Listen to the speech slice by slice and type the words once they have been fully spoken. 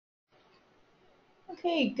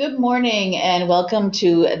Okay, good morning and welcome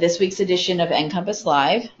to this week's edition of NCompass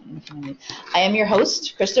Live. I am your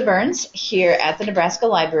host, Krista Burns, here at the Nebraska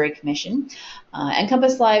Library Commission.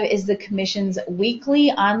 NCompass Live is the Commission's weekly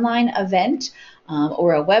online event.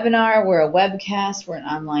 We're a webinar, we're a webcast, we're an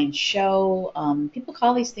online show. People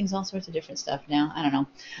call these things all sorts of different stuff now. I don't know.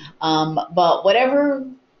 But whatever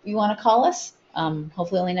you want to call us,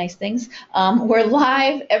 hopefully only nice things. We're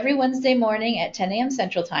live every Wednesday morning at 10 a.m.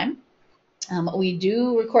 Central Time. We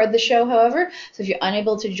do record the show, however, so if you're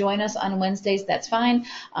unable to join us on Wednesdays, that's fine.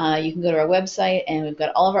 You can go to our website, and we've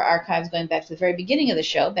got all of our archives going back to the very beginning of the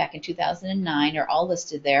show, back in 2009, are all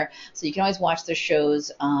listed there. So you can always watch the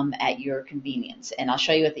shows at your convenience. And I'll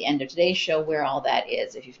show you at the end of today's show where all that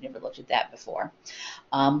is, if you've never looked at that before.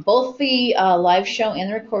 Both the live show and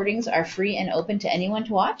the recordings are free and open to anyone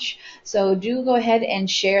to watch. So do go ahead and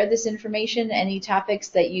share this information, any topics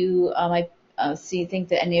that you might think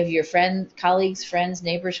that any of your colleagues, friends,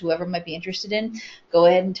 neighbors, whoever might be interested in, go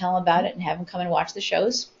ahead and tell them about it and have them come and watch the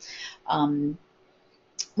shows.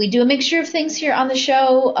 We do a mixture of things here on the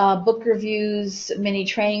show, book reviews, mini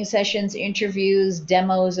training sessions, interviews,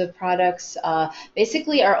 demos of products.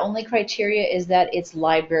 Basically, our only criteria is that it's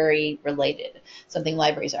library related. Something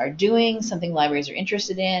libraries are doing, something libraries are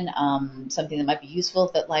interested in, something that might be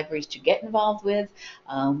useful that libraries to get involved with.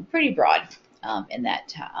 Pretty broad in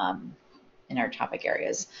that in our topic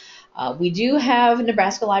areas. We do have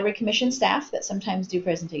Nebraska Library Commission staff that sometimes do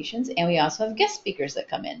presentations, and we also have guest speakers that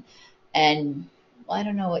come in. And well, I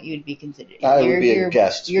don't know what you'd be considered. I would be a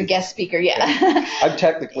guest speaker. You're guest speaker, yeah. I'm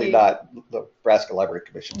technically not the Nebraska Library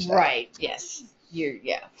Commission staff. Right, yes.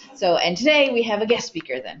 Yeah. So, and today we have a guest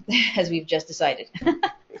speaker then, as we've just decided.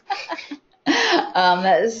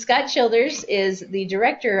 Scott Childers is the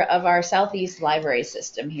director of our Southeast Library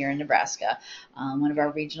System here in Nebraska, one of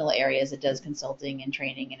our regional areas that does consulting and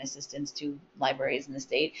training and assistance to libraries in the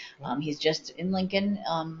state. He's just in Lincoln,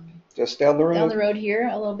 just down the road. Down the road here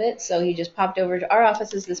a little bit. So he just popped over to our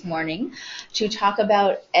offices this morning to talk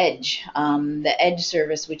about EDGE, the EDGE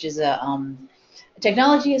service, which is a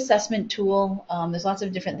technology assessment tool. There's lots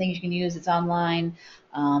of different things you can use. It's online.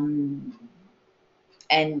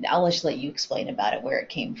 And I'll just let you explain about it, where it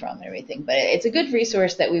came from and everything. But it's a good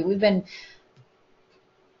resource that we've been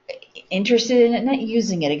interested in it, not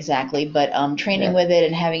using it exactly, but training with it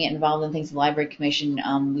and having it involved in things. The Library Commission,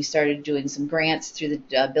 we started doing some grants through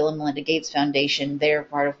the Bill and Melinda Gates Foundation. They're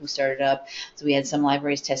part of who started up. So we had some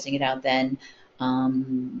libraries testing it out then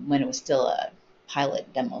when it was still a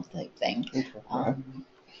pilot demo type thing. Okay.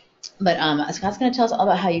 But Scott's going to tell us all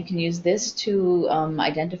about how you can use this to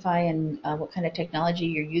identify and what kind of technology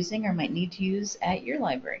you're using or might need to use at your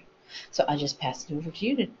library. So I'll just pass it over to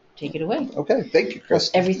you to take it away. Okay, thank you,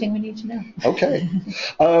 Chris. Everything we need to know. Okay.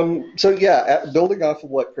 So yeah, building off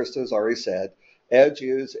of what Krista has already said, EDGE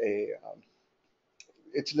is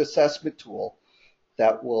it's an assessment tool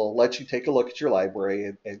that will let you take a look at your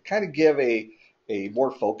library and kind of give a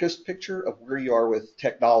more focused picture of where you are with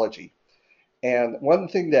technology. And one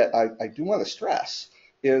thing that I do want to stress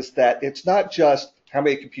is that it's not just how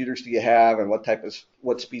many computers do you have and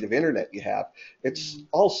what speed of internet you have. It's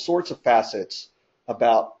all sorts of facets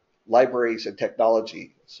about libraries and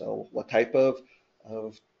technology. So what type of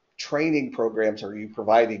training programs are you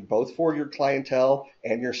providing both for your clientele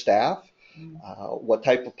and your staff? What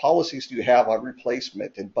type of policies do you have on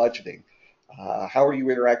replacement and budgeting? How are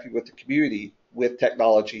you interacting with the community with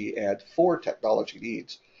technology and for technology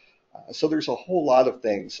needs? So there's a whole lot of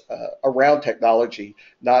things around technology,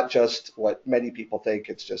 not just what many people think.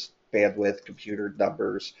 It's just bandwidth, computer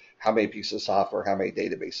numbers, how many pieces of software, how many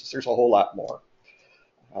databases. There's a whole lot more.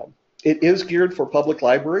 It is geared for public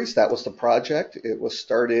libraries. That was the project. It was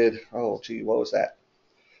started, what was that?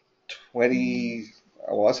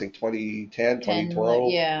 2010,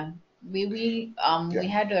 2012? Yeah. We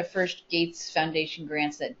had our first Gates Foundation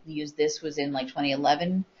grants that used this was in like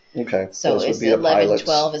 2011. Okay. So it's 11,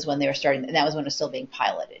 12 is when they were starting, and that was when it was still being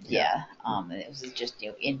piloted. Yeah. It was just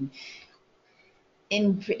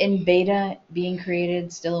in beta, being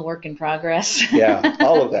created, still a work in progress. Yeah,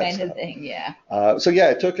 all of that kind stuff. of thing. Yeah. So yeah,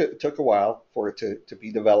 it took a while for it to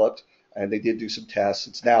be developed, and they did do some tests.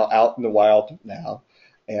 It's now out in the wild now,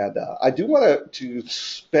 and I do want to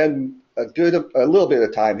spend a little bit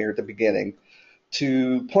of time here at the beginning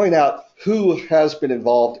to point out who has been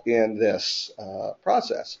involved in this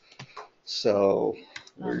process. So,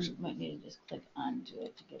 might need to just click onto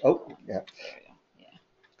it to get it. Oh, yeah. There we go. Yeah.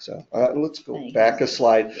 So let's go back a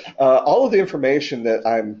slide. Yeah. All of the information that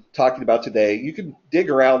I'm talking about today, you can dig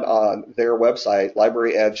around on their website,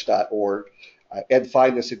 libraryedge.org, and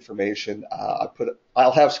find this information.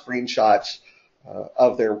 I'll have screenshots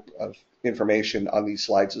of information on these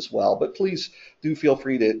slides as well. But please do feel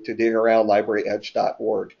free to dig around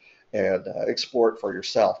libraryedge.org and explore it for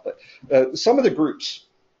yourself. But some of the groups,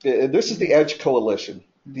 this is the Edge Coalition,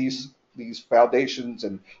 these foundations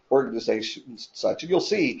and organizations and such. And you'll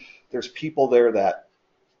see there's people there that,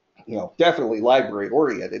 definitely library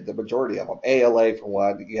oriented, the majority of them. ALA for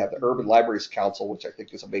one, you have the Urban Libraries Council, which I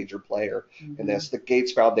think is a major player in this, the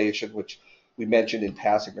Gates Foundation, which we mentioned in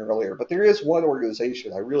passing earlier. But there is one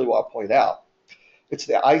organization I really want to point out. It's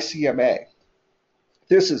the ICMA.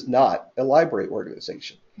 This is not a library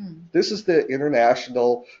organization. This is the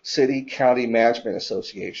International City County Management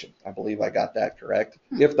Association. I believe I got that correct.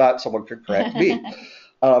 If not, someone could correct me.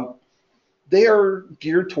 They are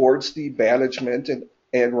geared towards the management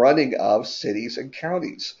and running of cities and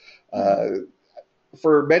counties.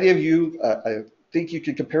 For many of you, I think you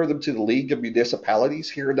could compare them to the League of Municipalities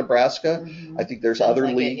here in Nebraska. I think there's other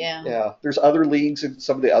leagues. There's other leagues in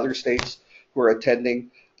some of the other states who are attending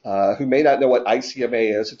who may not know what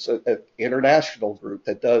ICMA is. It's an international group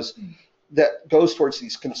that goes towards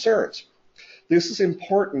these concerns. This is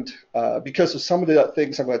important because of some of the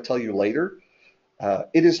things I'm going to tell you later.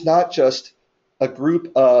 It is not just a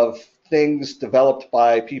group of things developed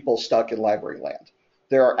by people stuck in library land.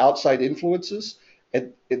 There are outside influences,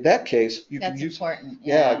 and in that case, you can use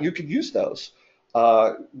you can use those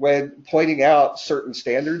when pointing out certain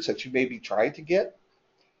standards that you may be trying to get.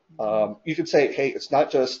 You can say, hey, it's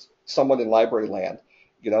not just someone in library land.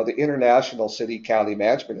 The International City County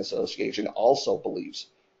Management Association also believes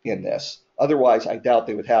in this. Otherwise, I doubt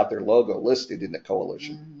they would have their logo listed in the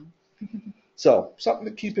coalition. So something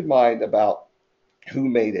to keep in mind about who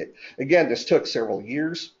made it. Again, this took several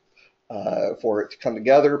years for it to come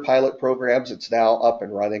together. Pilot programs, it's now up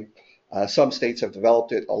and running. Some states have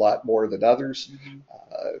developed it a lot more than others.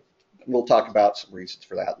 We'll talk about some reasons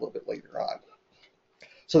for that a little bit later on.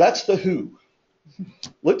 So that's the who.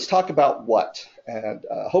 Let's talk about what. And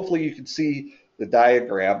hopefully you can see the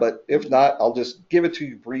diagram, but if not, I'll just give it to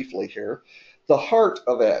you briefly here. The heart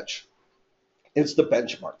of EDGE is the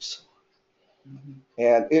benchmarks.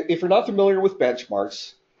 And if you're not familiar with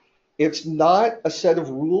benchmarks, it's not a set of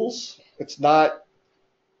rules. It's not,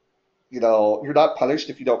 you're not punished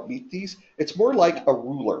if you don't meet these. It's more like a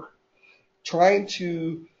ruler trying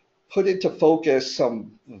to put into focus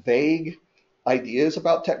some vague ideas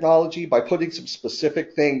about technology by putting some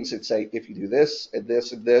specific things that say, if you do this and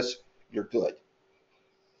this and this, you're good.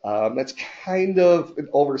 That's kind of an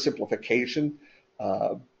oversimplification.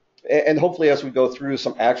 And hopefully as we go through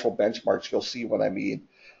some actual benchmarks, you'll see what I mean.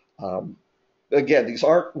 Again, these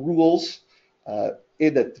aren't rules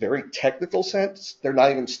in a very technical sense. They're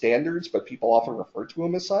not even standards, but people often refer to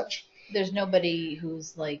them as such. There's nobody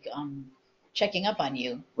who's checking up on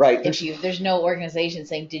you. Right. There's no organization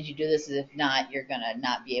saying, did you do this? If not, you're going to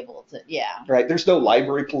not be able to. Yeah. Right. There's no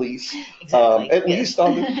library police. Exactly. At least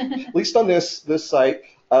on this site.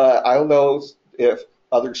 I don't know if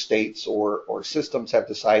other states or systems have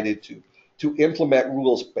decided to implement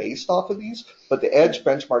rules based off of these, but the EDGE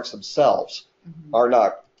benchmarks themselves are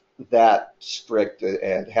not that strict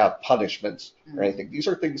and have punishments or anything. These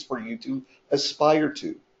are things for you to aspire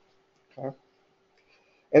to. Okay?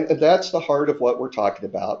 And that's the heart of what we're talking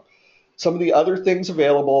about. Some of the other things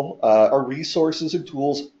available are resources and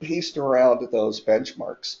tools based around those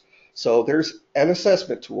benchmarks. So there's an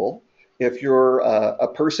assessment tool. If you're a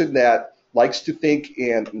person that likes to think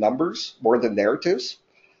in numbers more than narratives,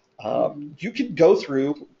 you can go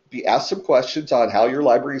through, be asked some questions on how your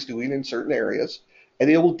library is doing in certain areas, and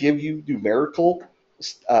it will give you numerical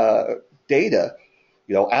data.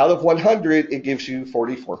 Out of 100, it gives you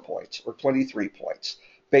 44 points or 23 points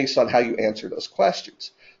based on how you answer those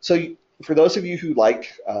questions. So for those of you who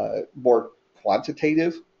like more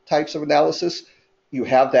quantitative types of analysis, you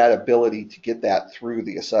have that ability to get that through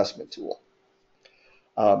the assessment tool.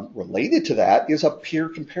 Related to that is a peer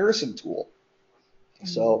comparison tool.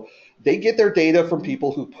 So they get their data from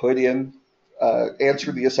people who put in,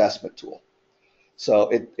 answer the assessment tool. So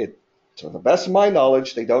to the best of my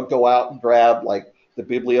knowledge, they don't go out and grab the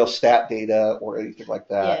bibliostat data or anything like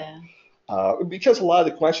that. Because a lot of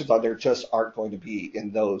the questions on there just aren't going to be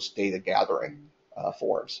in those data gathering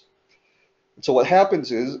forms. And so what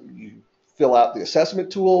happens is you fill out the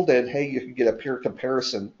assessment tool, then hey, you can get a peer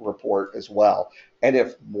comparison report as well. And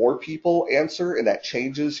if more people answer and that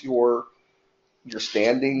changes your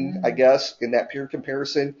standing, I guess, in that peer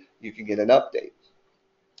comparison, you can get an update.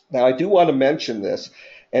 Now, I do want to mention this,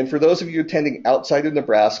 and for those of you attending outside of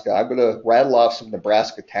Nebraska, I'm going to rattle off some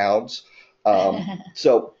Nebraska towns.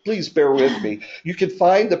 So please bear with me. You can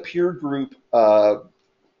find the peer group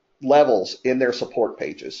levels in their support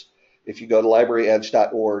pages. If you go to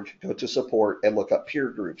libraryedge.org, go to support and look up peer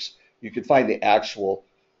groups, you can find the actual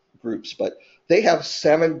groups, but they have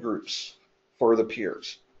 7 groups for the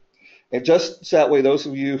peers. And just so that way, those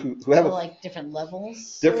of you who have like different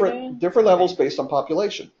levels, different levels based on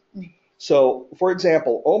population. So, for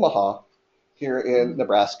example, Omaha here in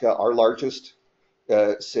Nebraska, our largest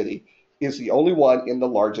city, is the only one in the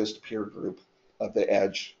largest peer group of the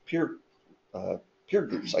EDGE peer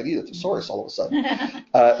groups. I need a thesaurus all of a sudden.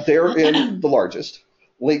 They're in the largest.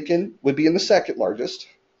 Lincoln would be in the second largest,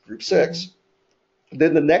 group 6.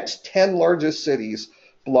 Then the next 10 largest cities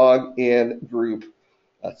belong in group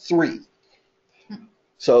 3.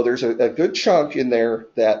 So there's a good chunk in there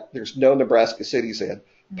that there's no Nebraska cities in.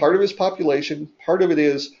 Part of it is population. Part of it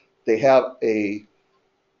is they have a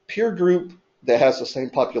peer group that has the same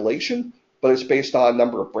population, but it's based on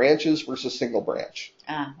number of branches versus single branch.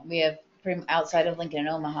 We have outside of Lincoln and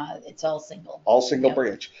Omaha, it's all single. All single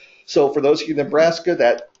branch. So for those of you in Nebraska,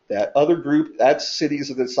 that other group, that's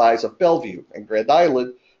cities of the size of Bellevue and Grand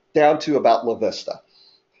Island down to about La Vista.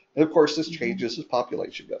 And of course, this changes as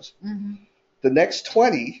population goes. The next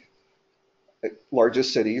 20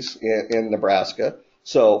 largest cities in Nebraska,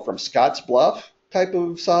 so from Scotts Bluff type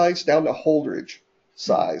of size down to Holdridge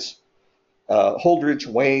size. Holdridge,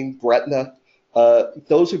 Wayne, Gretna,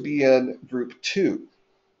 those would be in group 2.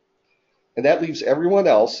 And that leaves everyone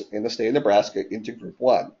else in the state of Nebraska into group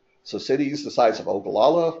 1. So cities the size of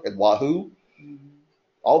Ogallala and Wahoo,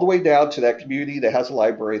 all the way down to that community that has a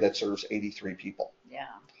library that serves 83 people. Yeah,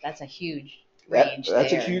 that's a huge range.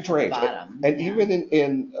 That's a huge range. And even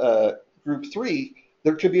in group 3,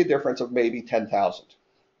 there could be a difference of maybe 10,000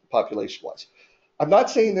 population-wise. I'm not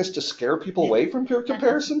saying this to scare people away from peer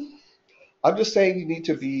comparison. I'm just saying you need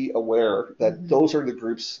to be aware that those are the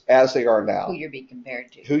groups as they are now. Who you're being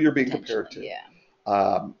compared to. Who you're being compared to.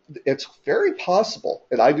 Yeah. It's very possible,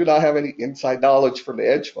 and I do not have any inside knowledge from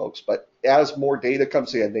the EDGE folks, but as more data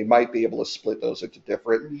comes in, they might be able to split those into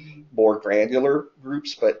different, more granular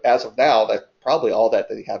groups. But as of now, that's probably all that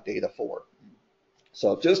they have data for.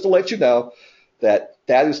 So just to let you know that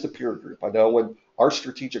is the peer group. I know when our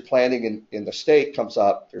strategic planning in the state comes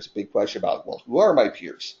up, there's a big question about, well, who are my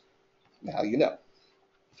peers? Now you know.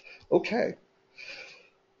 Okay.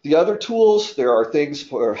 The other tools, there are things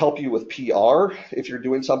for help you with PR if you're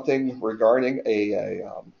doing something regarding a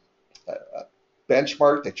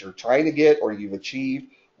benchmark that you're trying to get or you've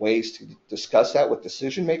achieved, ways to discuss that with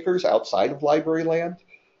decision makers outside of library land,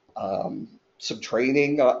 some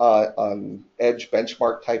training on EDGE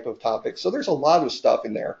benchmark type of topics. So there's a lot of stuff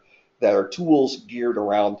in there that are tools geared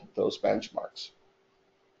around those benchmarks.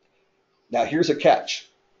 Now here's a catch.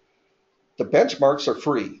 The benchmarks are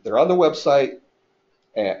free. They're on the website.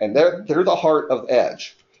 And they're the heart of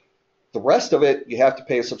EDGE. The rest of it, you have to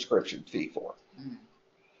pay a subscription fee for.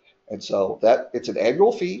 And so it's an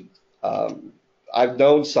annual fee. I've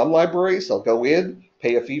known some libraries, they'll go in,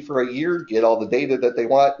 pay a fee for a year, get all the data that they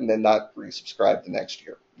want, and then not resubscribe the next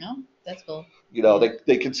year. No, that's cool. You know,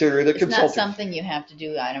 they consider it a consulting. It's not something you have to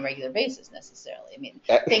do on a regular basis necessarily. I mean,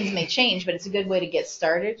 things may change, but it's a good way to get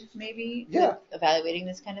started, maybe, with evaluating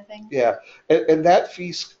this kind of thing. Yeah, and that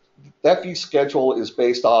fee schedule is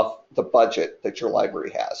based off the budget that your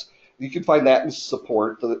library has. You can find that in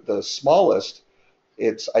support. The smallest,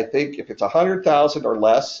 I think if it's $100,000 or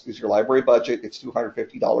less is your library budget, it's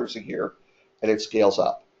 $250 a year, and it scales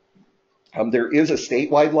up. There is a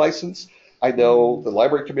statewide license. I know the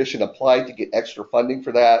Library Commission applied to get extra funding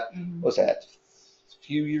for that. Was that a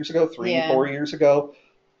few years ago, 4 years ago?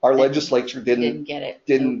 Our legislature didn't get it.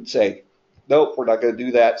 Didn't say, nope, we're not going to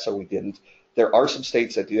do that, so we didn't. There are some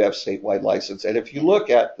states that do have statewide license. And if you look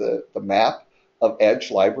at the map of EDGE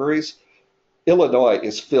libraries, Illinois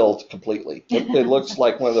is filled completely. It looks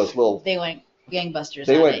like one of those little... They went gangbusters.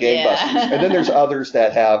 And then there's others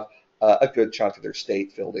that have a good chunk of their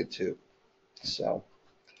state filled in too. So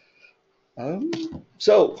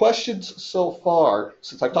questions so far,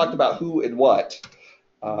 since I've talked about who and what,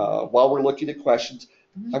 while we're looking at questions,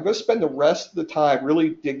 I'm going to spend the rest of the time really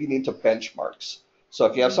digging into benchmarks. So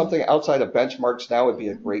if you have something outside of benchmarks now, would be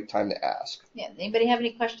a great time to ask. Yeah. Anybody have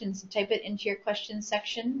any questions? Type it into your questions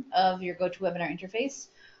section of your GoToWebinar interface,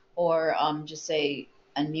 or just say,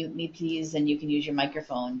 unmute me, please, and you can use your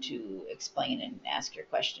microphone to explain and ask your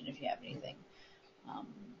question if you have anything.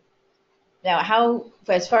 Now,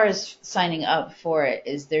 as far as signing up for it,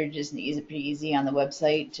 is there just pretty easy on the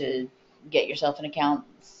website to get yourself an account?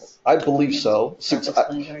 I believe so. Since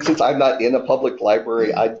I'm not in a public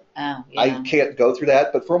library, I can't go through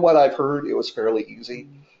that. But from what I've heard, it was fairly easy.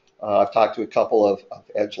 I've talked to a couple of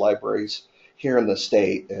EDGE libraries here in the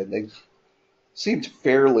state, and they seemed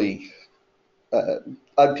fairly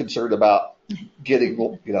unconcerned about getting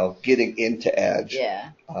into Edge.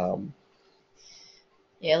 Yeah. Um,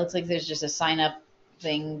 Yeah, it looks like there's just a sign up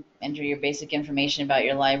thing. Enter your basic information about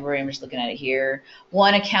your library. I'm just looking at it here.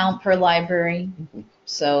 One account per library.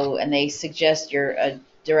 So, and they suggest you're a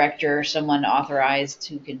director or someone authorized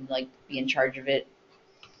who can like be in charge of it.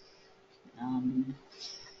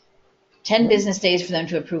 10 business days for them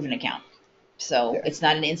to approve an account. So Yeah. it's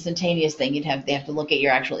not an instantaneous thing. They have to look at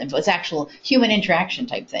your actual info. It's actual human interaction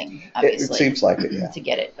type thing, obviously. It seems like it, yeah. To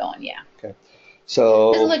get it going, yeah. Okay.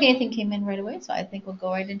 So Doesn't look like anything came in right away, so I think we'll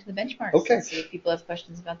go right into the benchmarks. Okay. And see if people have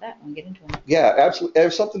questions about that when we get into them. Yeah, absolutely.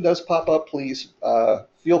 If something does pop up, please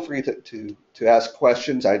feel free to ask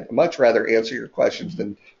questions. I'd much rather answer your questions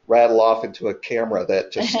than rattle off into a camera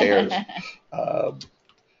that just stares.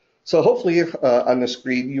 So hopefully on the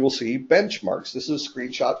screen you will see benchmarks. This is a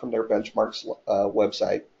screenshot from their benchmarks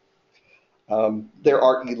website. There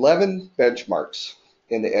are 11 benchmarks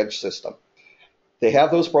in the Edge system. They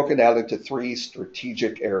have those broken down into 3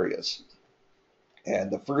 strategic areas.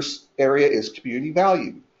 And the first area is community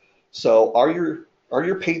value. So are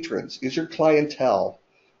your patrons, is your clientele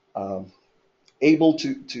able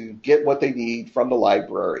to get what they need from the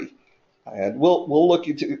library? And we'll look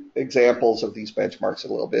into examples of these benchmarks a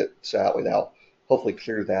little bit, so that way that'll hopefully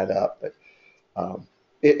clear that up. But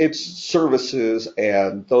it's services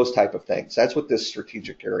and those type of things. That's what this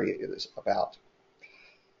strategic area is about.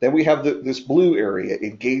 Then we have this blue area,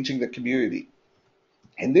 engaging the community.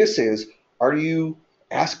 And this is, are you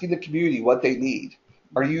asking the community what they need?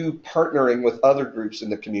 Are you partnering with other groups in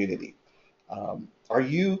the community? Are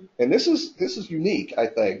you, and this is unique, I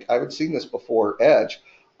think, I haven't seen this before, Edge,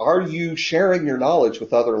 are you sharing your knowledge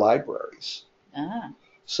with other libraries?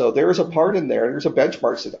 So there's a part in there's a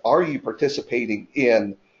benchmark that are you participating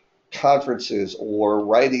in conferences or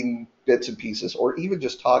writing bits and pieces or even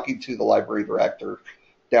just talking to the library director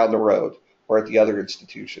down the road or at the other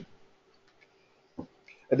institution.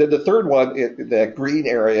 And then the third one, in that green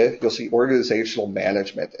area, you'll see organizational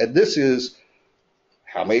management. And this is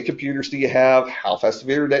how many computers do you have? How fast of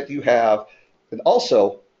internet do you have? And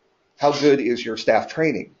also, how good is your staff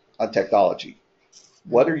training on technology?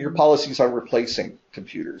 What are your policies on replacing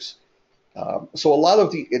computers? So a lot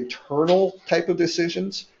of the internal type of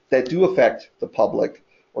decisions that do affect the public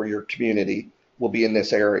or your community will be in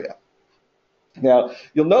this area. Now,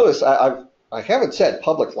 you'll notice I haven't said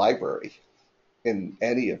public library in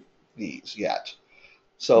any of these yet.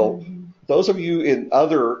 So those of you in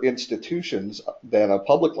other institutions than a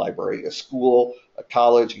public library, a school, a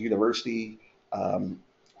college, a university,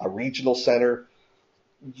 a regional center,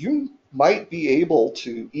 you might be able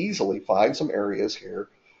to easily find some areas here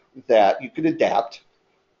that you could adapt.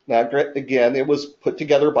 Now, again, it was put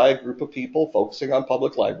together by a group of people focusing on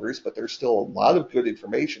public libraries, but there's still a lot of good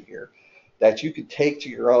information here that you could take to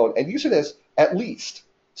your own and use it as at least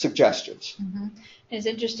suggestions. It's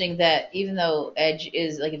interesting that even though Edge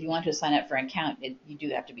is, like, if you want to sign up for an account, you do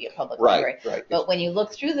have to be a public library. Right. But when you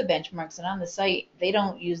look through the benchmarks and on the site, they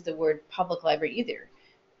don't use the word public library either.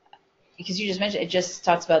 Because you just mentioned, it just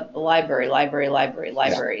talks about the libraries,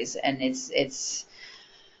 and it's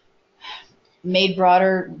made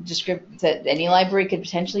broader, that any library could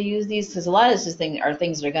potentially use these, because a lot of this are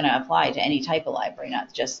things that are going to apply to any type of library,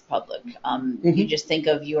 not just public. You just think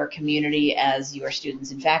of your community as your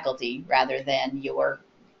students and faculty rather than your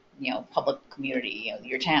public community,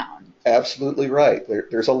 your town. Absolutely right.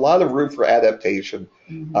 There's a lot of room for adaptation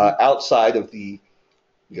outside of the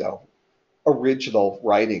original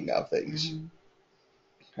writing of these.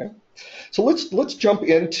 Okay, so let's jump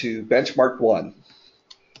into benchmark 1.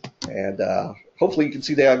 And hopefully you can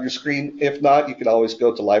see that on your screen. If not, you can always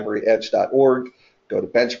go to libraryedge.org, go to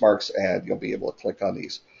benchmarks, and you'll be able to click on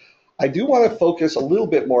these. I do want to focus a little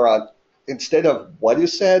bit more on, instead of what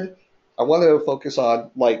is said, I want to focus on,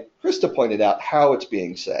 like Krista pointed out, how it's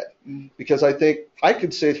being said. Because I think I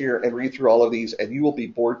could sit here and read through all of these, and you will be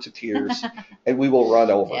bored to tears, and we will run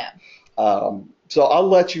over. Yeah. So I'll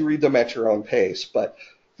let you read them at your own pace. But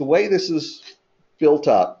the way this is built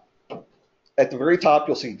up, at the very top,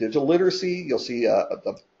 you'll see digital literacy. You'll see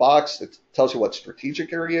the box that tells you what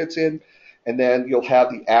strategic area it's in. And then you'll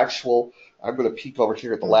have the actual, I'm going to peek over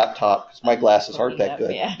here at the laptop because my glasses aren't that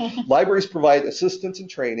good. Yeah. Libraries provide assistance and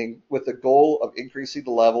training with the goal of increasing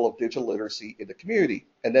the level of digital literacy in the community.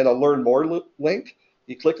 And then a Learn More link,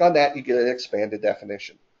 you click on that, you get an expanded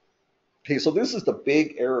definition. Okay, so this is the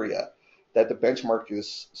big area that the benchmark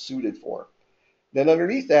is suited for. Then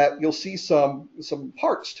underneath that, you'll see some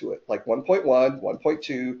parts to it, like 1.1,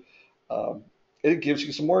 1.2, and it gives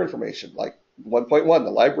you some more information. Like 1.1,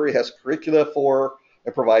 the library has curricula for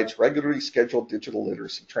and provides regularly scheduled digital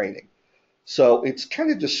literacy training. So it's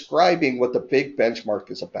kind of describing what the big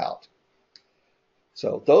benchmark is about.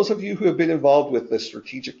 So those of you who have been involved with the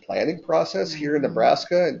strategic planning process here in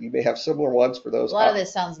Nebraska, and you may have similar ones for those. A lot of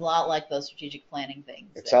this sounds a lot like those strategic planning things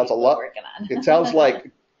It that sounds a people lot. are working on. It sounds like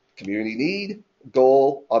community need,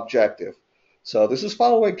 goal, objective. So this is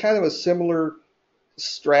following kind of a similar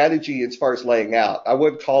strategy as far as laying out. I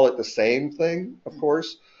wouldn't call it the same thing, of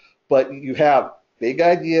course, but you have big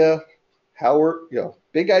idea,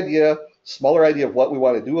 big idea, smaller idea of what we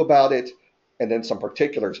want to do about it, and then some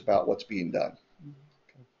particulars about what's being done.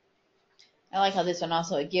 I like how this one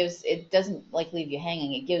also, it doesn't like leave you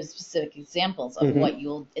hanging. It gives specific examples of what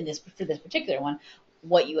you'll, for this particular one,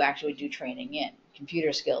 what you actually do training in.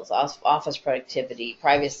 Computer skills, office productivity,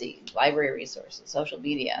 privacy, library resources, social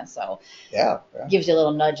media. So it gives you a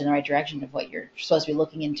little nudge in the right direction of what you're supposed to be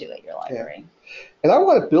looking into at your library. Yeah. And I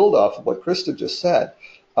want to build off of what Krista just said.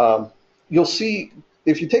 You'll see,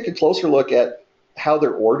 if you take a closer look at how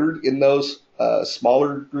they're ordered in those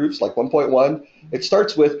smaller groups, like 1.1, it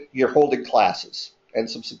starts with you're holding classes and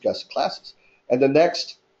some suggested classes. And the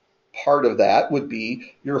next part of that would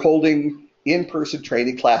be you're holding in-person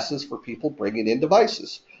training classes for people bringing in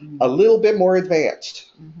devices, a little bit more advanced.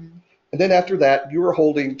 And then after that, you are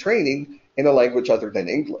holding training in a language other than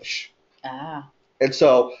English. And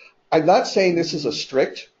so I'm not saying this is a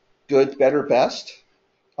strict good, better, best.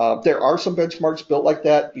 There are some benchmarks built like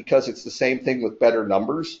that because it's the same thing with better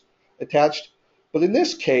numbers attached. But in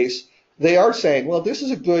this case, they are saying, well, this is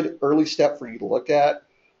a good early step for you to look at.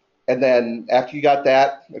 And then after you got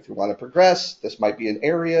that, if you want to progress, this might be an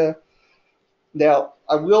area. Now,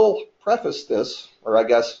 I will preface this, or I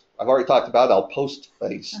guess I've already talked about it, I'll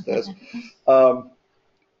post-face this.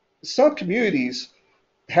 Some communities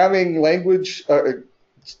having language,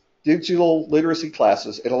 digital literacy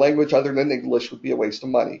classes in a language other than English would be a waste of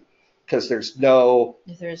money because there's no...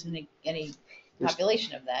 If there isn't any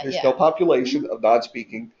population of that, There's no population of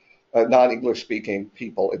non-English speaking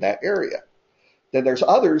people in that area. Then there's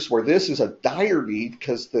others where this is a dire need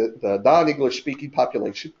because the non-English speaking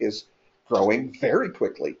population is growing very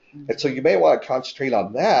quickly. And so you may want to concentrate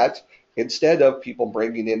on that instead of people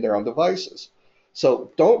bringing in their own devices.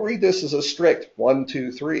 So don't read this as a strict 1,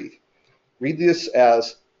 2, 3. Read this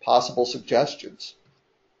as possible suggestions.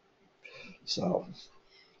 So.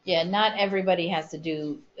 Yeah, not everybody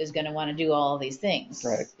is going to want to do all of these things.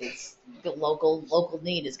 Right. It's the local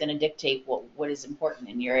need is going to dictate what is important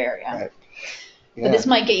in your area. Right. Yeah. But this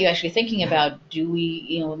might get you actually thinking about,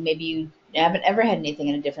 maybe you haven't ever had anything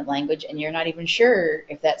in a different language and you're not even sure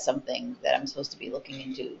if that's something that I'm supposed to be looking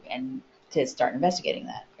into and to start investigating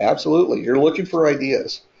that. Absolutely. You're looking for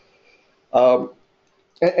ideas. And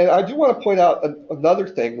I do want to point out another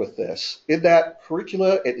thing with this, in that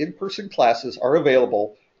curricula and in-person classes are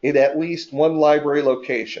available in at least one library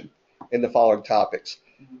location in the following topics.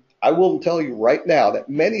 I will tell you right now that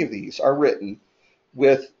many of these are written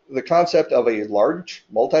with the concept of a large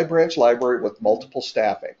multi-branch library with multiple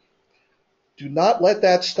staffing. Do not let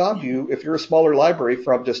that stop you if you're a smaller library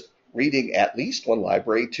from just reading at least one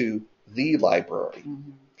library to the library.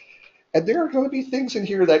 And there are going to be things in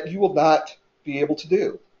here that you will not be able to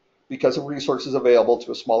do because of resources available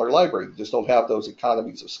to a smaller library. You just don't have those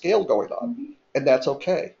economies of scale going on, and that's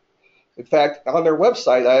okay. In fact, on their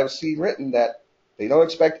website, I have seen written that they don't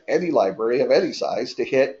expect any library of any size to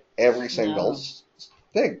hit every single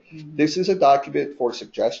thing. This is a document for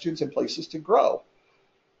suggestions and places to grow.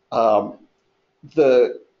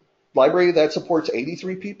 The library that supports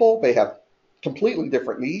 83 people may have completely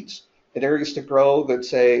different needs and areas to grow than,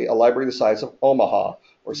 say, a library the size of Omaha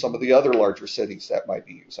or some of the other larger cities that might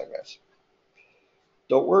be using this.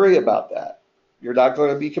 Don't worry about that. You're not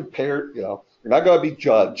going to be compared, you're not going to be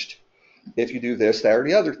judged if you do this, that, or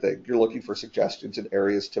the other thing. You're looking for suggestions and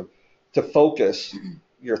areas to focus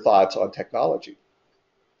your thoughts on technology.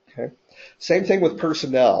 Okay. Same thing with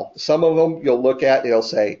personnel. Some of them you'll look at and it'll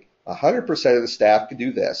say 100% of the staff can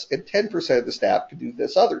do this and 10% of the staff can do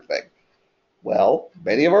this other thing. Well,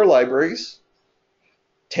 many of our libraries,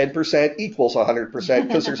 10% equals 100%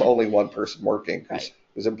 because there's only one person working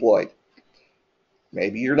who's employed.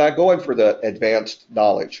 Maybe you're not going for the advanced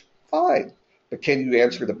knowledge. Fine. But can you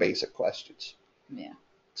answer the basic questions? Yeah.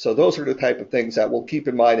 So those are the type of things that we'll keep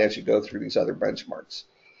in mind as you go through these other benchmarks.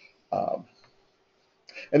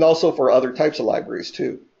 And also for other types of libraries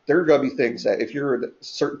too. There are going to be things that if you're in a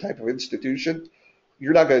certain type of institution,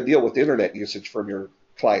 you're not going to deal with internet usage from your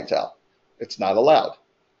clientele. It's not allowed.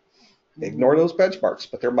 Ignore those benchmarks,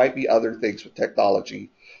 but there might be other things with technology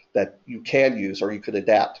that you can use or you could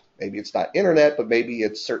adapt. Maybe it's not internet, but maybe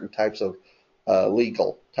it's certain types of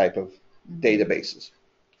legal type of databases.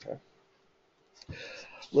 Okay.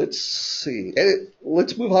 Let's see.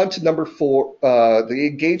 Let's move on to number 4, the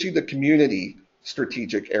engaging the community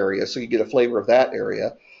strategic area, so you get a flavor of that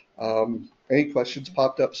area. Any questions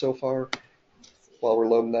popped up so far while we're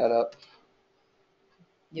loading that up?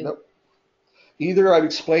 Nope. Either I've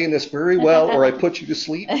explained this very well or I put you to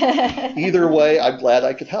sleep. Either way, I'm glad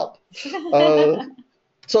I could help.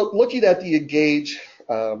 So looking at the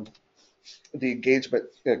engagement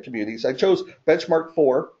communities, I chose benchmark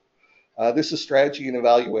 4. This is strategy and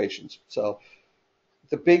evaluations. So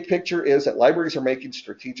the big picture is that libraries are making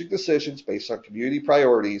strategic decisions based on community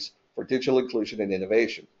priorities for digital inclusion and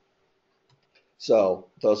innovation. So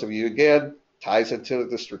those of you, again, ties into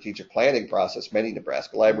the strategic planning process many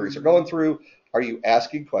Nebraska libraries are going through. Are you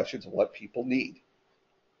asking questions of what people need?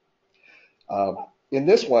 In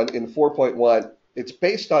this one, in 4.1, it's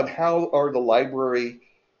based on how are the library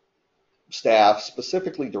staff,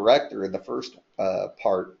 specifically director in the first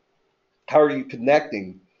part, how are you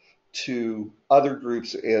connecting to other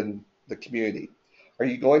groups in the community? Are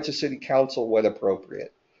you going to city council when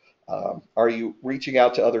appropriate? Are you reaching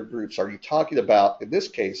out to other groups? Are you talking about, in this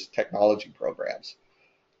case, technology programs?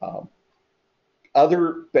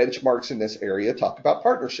 Other benchmarks in this area talk about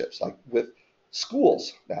partnerships, like with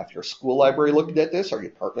schools. Now, if you're a school library looking at this, are you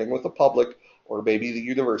partnering with the public or maybe the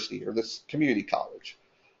university or this community college?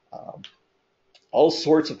 All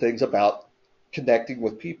sorts of things about connecting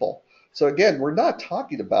with people. So again, we're not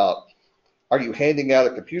talking about, are you handing out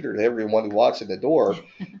a computer to everyone who walks in the door?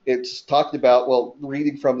 It's talking about, well,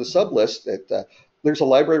 reading from the sublist that there's a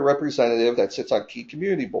library representative that sits on key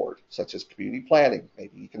community board, such as community planning,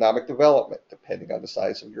 maybe economic development, depending on the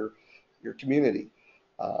size of your community.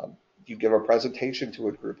 You give a presentation to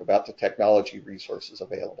a group about the technology resources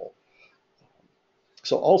available.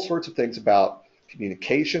 So all sorts of things about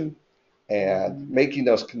communication and making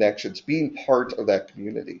those connections, being part of that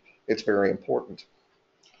community. It's very important.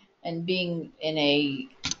 And being in a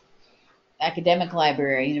academic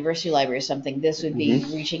library, university library or something, this would be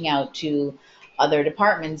reaching out to other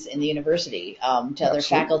departments in the university, to other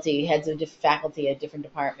faculty, heads of faculty at different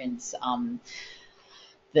departments,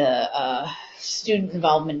 the student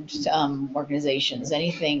involvement organizations,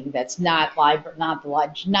 anything that's not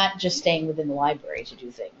just staying within the library to do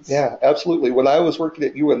things. Yeah, absolutely. When I was working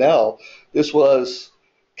at UNL, this was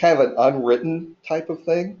kind of an unwritten type of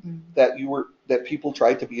thing that people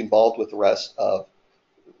tried to be involved with the rest of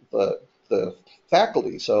the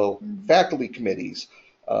faculty. So faculty committees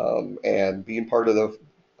and being part of the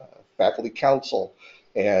faculty council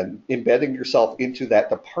and embedding yourself into that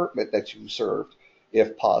department that you served,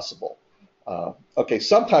 if possible. Okay,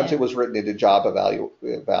 sometimes it was written into job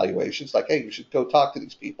evaluations, like, hey, you should go talk to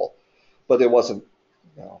these people, but it wasn't,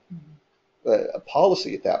 a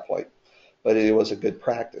policy at that point. But it was a good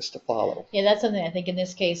practice to follow. Yeah, that's something I think in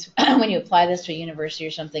this case, when you apply this to a university or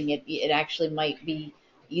something, it actually might be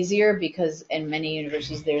easier because in many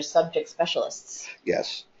universities there's subject specialists.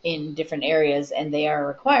 Yes. In different areas, and they are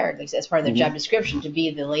required, as part of their job description, to be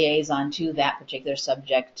the liaison to that particular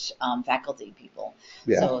subject faculty people.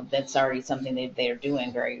 Yeah. So that's already something they are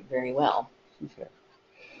doing very, very well. Okay.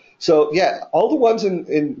 So yeah, all the ones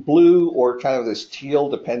in blue or kind of this teal,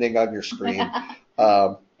 depending on your screen.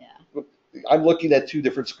 I'm looking at 2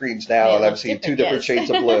 different screens now, and I'm seeing 2 different shades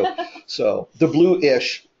of blue. So the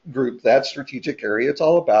blue-ish group, that strategic area, it's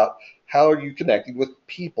all about how are you connecting with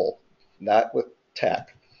people, not with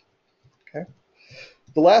tech. Okay.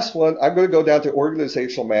 The last one, I'm going to go down to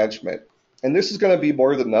organizational management. And this is going to be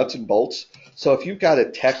more the nuts and bolts. So if you've got a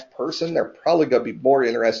tech person, they're probably going to be more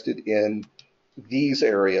interested in these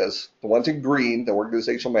areas, the ones in green, the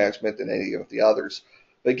organizational management, than any of the others.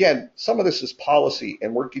 But again, some of this is policy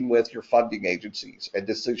and working with your funding agencies and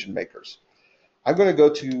decision makers. I'm going to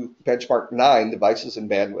go to benchmark 9, devices and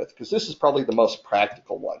bandwidth, because this is probably the most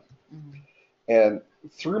practical one. And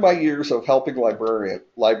through my years of helping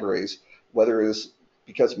libraries, whether it is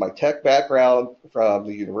because of my tech background from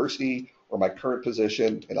the university or my current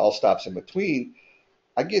position and all stops in between,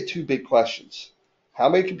 I get 2 big questions. How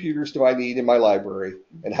many computers do I need in my library,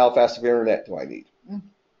 and how fast of internet do I need?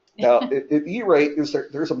 Now, at E-rate,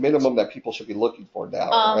 there's a minimum that people should be looking for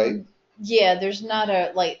now, right? Yeah, there's not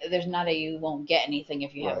a you won't get anything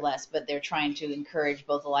if you have less, but they're trying to encourage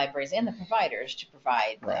both the libraries and the providers to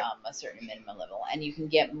provide a certain minimum level, and you can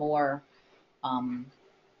get more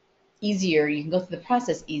easier. You can go through the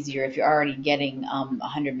process easier if you're already getting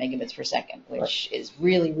 100 megabits per second, which is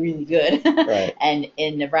really, really good. And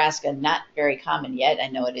in Nebraska, not very common yet. I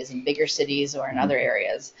know it is in bigger cities or in other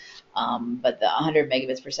areas, but the 100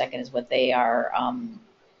 megabits per second is what they are.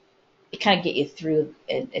 It kind of get you through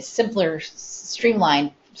a simpler,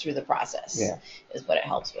 streamlined through the process. Yeah. Is what it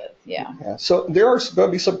helps with. Yeah. Yeah. So there are going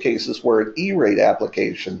to be some cases where an E-rate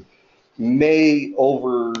application may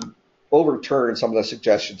overturn some of the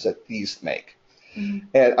suggestions that these make. Mm-hmm.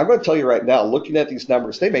 And I'm going to tell you right now, looking at these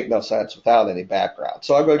numbers, they make no sense without any background.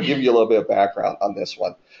 So I'm going to give you a little bit of background on this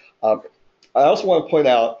one. I also want to point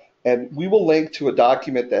out, and we will link to a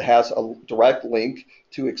document that has a direct link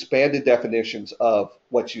to expanded definitions of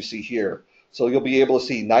what you see here. So you'll be able to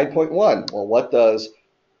see 9.1. Well, what does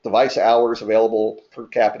device hours available per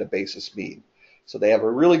capita basis mean? So they have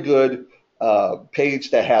a really good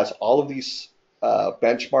page that has all of these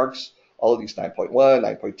benchmarks, all of these 9.1,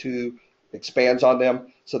 9.2, expands on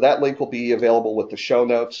them. So that link will be available with the show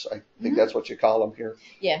notes. I think that's what you call them here.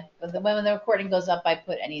 Yeah, but when the recording goes up, I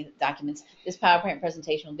put any documents. This PowerPoint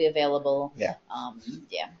presentation will be available. Yeah.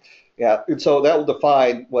 Yeah. Yeah, and so that will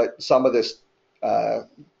define what some of this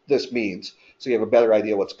means, so you have a better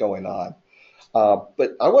idea what's going on.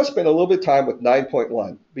 But I want to spend a little bit of time with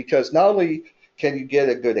 9.1 because not only can you get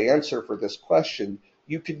a good answer for this question,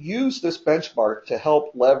 you could use this benchmark to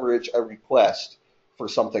help leverage a request for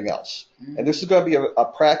something else. And this is going to be a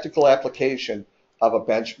practical application of a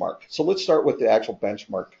benchmark. So let's start with the actual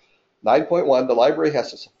benchmark. 9.1, the library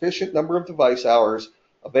has a sufficient number of device hours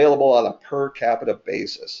available on a per capita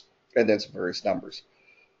basis, and then some various numbers.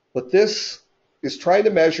 What this is trying to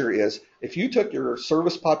measure is if you took your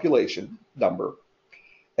service population number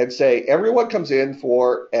and say everyone comes in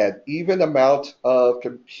for an even amount of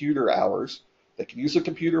computer hours, they can use a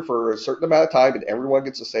computer for a certain amount of time and everyone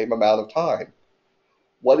gets the same amount of time,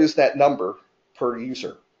 what is that number per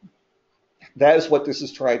user? That is what this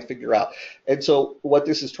is trying to figure out. And so what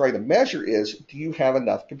this is trying to measure is, do you have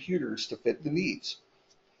enough computers to fit the needs?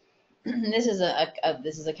 This is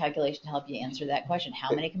a calculation to help you answer that question.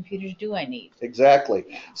 How many computers do I need? Exactly.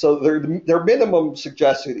 Yeah. So their minimum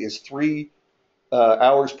suggested is 3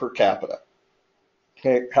 hours per capita.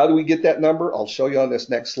 Okay, how do we get that number? I'll show you on this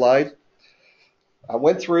next slide. I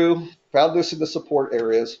went through, found this in the support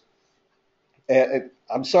areas, and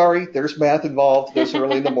I'm sorry, there's math involved this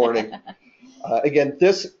early in the morning. Again,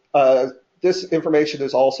 this information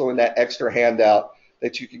is also in that extra handout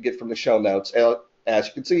that you can get from the show notes. As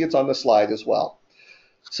you can see, it's on the slide as well.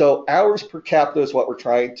 So hours per capita is what we're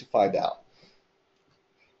trying to find out.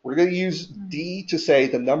 We're going to use D to say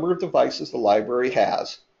the number of devices the library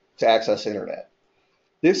has to access internet.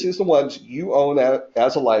 This is the ones you own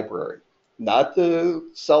as a library, not the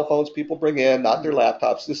cell phones people bring in, not their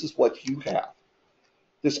laptops. This is what you have.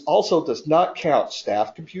 This also does not count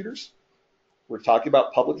staff computers. We're talking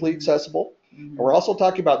about publicly accessible, and we're also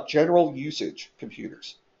talking about general usage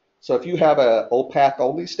computers. So if you have an OPAC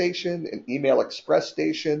only station, an email express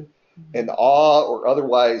station, an AW or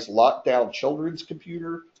otherwise locked down children's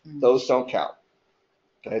computer, those don't count.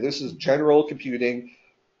 Okay, this is general computing,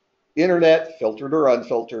 internet, filtered or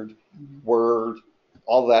unfiltered, Word,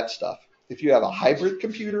 all that stuff. If you have a hybrid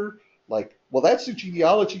computer, like, well, that's a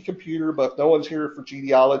genealogy computer, but if no one's here for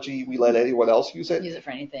genealogy, we let anyone else use it. Use it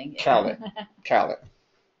for anything. Count it. Count it.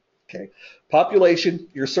 Okay. Population,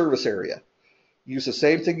 your service area. Use the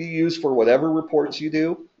same thing you use for whatever reports you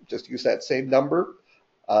do. Just use that same number.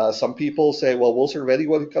 Some people say, well, we'll serve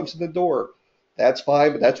anyone who comes in the door. That's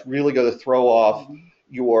fine, but that's really going to throw off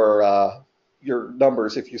your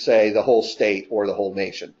numbers if you say the whole state or the whole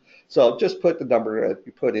nation. So just put the number that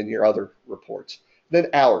you put in your other reports. Then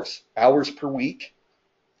hours per week.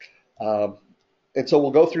 And so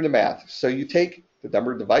we'll go through the math. So you take the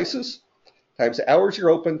number of devices times the hours you're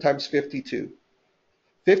open times 52.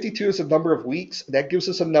 52 is the number of weeks. That gives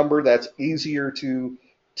us a number that's easier to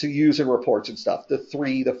use in reports and stuff. The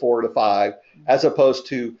 3, the 4, the 5, as opposed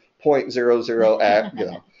to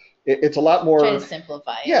 0.00. It's a lot more. Try to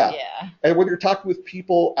simplify it. Yeah. Yeah. And when you're talking with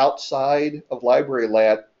people outside of library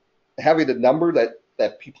land, having a number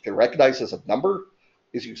that people can recognize as a number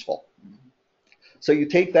is useful. So you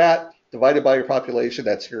take that divided by your population,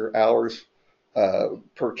 that's your hours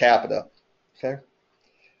per capita. Okay.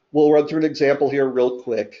 We'll run through an example here real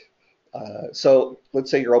quick. So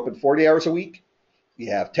let's say you're open 40 hours a week.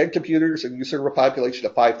 You have 10 computers and you serve a population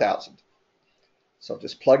of 5,000. So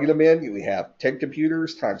just plugging them in, you have 10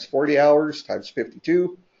 computers times 40 hours times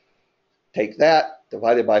 52. Take that,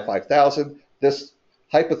 divided by 5,000. This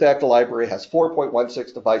hypothetical library has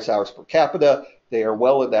 4.16 device hours per capita. They are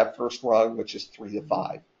well in that first rung, which is 3 to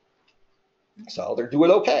 5. So they're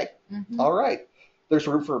doing okay. All right. There's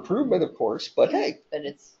room for improvement, of course, but hey. But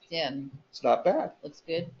it's not bad. Looks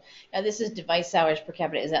good. Now this is device hours per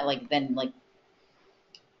capita. Is that like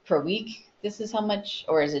per week? This is how much,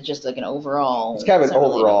 or is it just like an overall? It's kind of an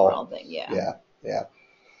overall thing. Yeah.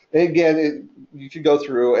 And again, you can go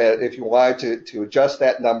through, and if you wanted to adjust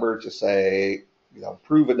that number to say,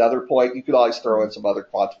 prove another point, you could always throw in some other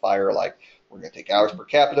quantifier like we're going to take hours per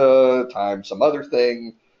capita times some other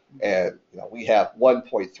thing. And we have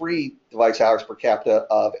 1.3 device hours per capita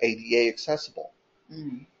of ADA accessible.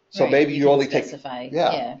 So right. maybe you only specify.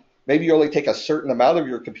 Maybe you only take a certain amount of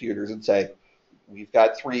your computers and say, we've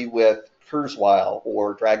got 3 with Kurzweil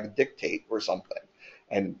or Drag and Dictate or something,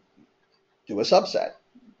 and do a subset.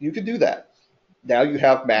 You can do that. Now you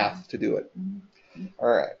have math to do it. All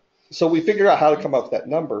right. So we figured out how to come up with that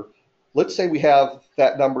number. Let's say we have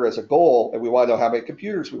that number as a goal and we want to know how many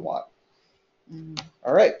computers we want.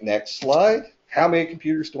 All right, next slide. How many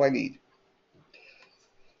computers do I need?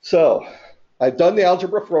 So I've done the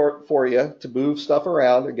algebra for you to move stuff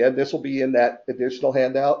around. Again, this will be in that additional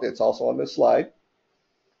handout. It's also on this slide.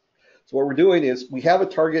 So what we're doing is we have a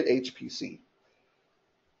target HPC.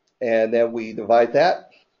 And then we divide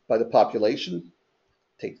that by the population,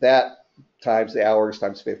 take that times the hours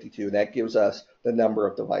times 52, and that gives us the number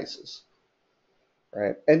of devices.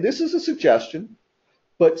 Right? And this is a suggestion,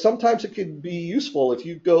 but sometimes it can be useful if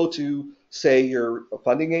you go to, say, you're a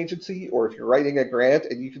funding agency, or if you're writing a grant,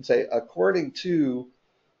 and you can say, according to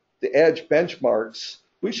the EDGE benchmarks,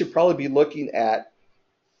 we should probably be looking at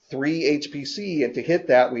 3 HPC, and to hit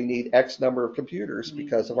that, we need X number of computers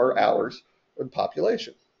because of our hours and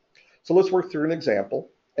population. So let's work through an example.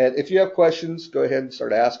 And if you have questions, go ahead and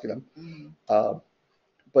start asking them.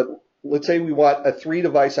 But let's say we want a 3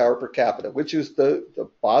 device hour per capita, which is the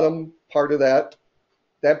bottom part of that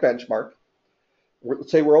benchmark.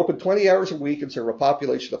 Let's say we're open 20 hours a week and serve a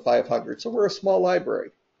population of 500. So we're a small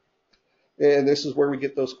library. And this is where we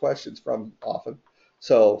get those questions from often.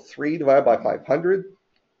 So 3 divided by 500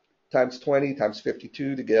 times 20 times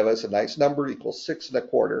 52 to give us a nice number equals 6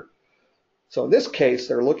 1/4. So in this case,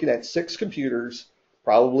 they're looking at 6 computers,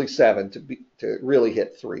 probably 7 to really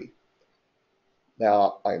hit 3.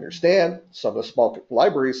 Now, I understand some of the small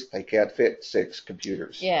libraries, they can't fit 6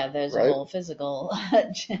 computers. Yeah, there's a whole physical.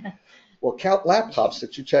 Well, count laptops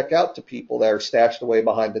that you check out to people that are stashed away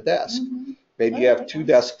behind the desk. Maybe you have 2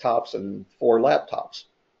 desktops and 4 laptops.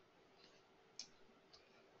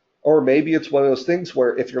 Or maybe it's one of those things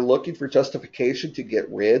where if you're looking for justification to get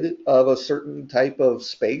rid of a certain type of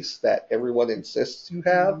space that everyone insists you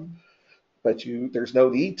have, but there's no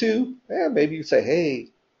need to, maybe you say, hey,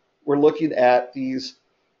 we're looking at these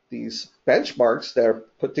benchmarks that are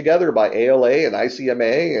put together by ALA and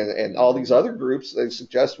ICMA and all these other groups. They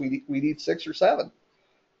suggest we need 6 or 7,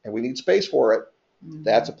 and we need space for it.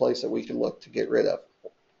 That's a place that we can look to get rid of.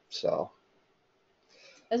 So.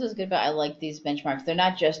 This is good, but I like these benchmarks. They're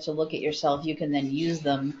not just to look at yourself. You can then use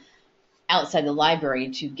them outside the library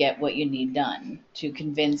to get what you need done, to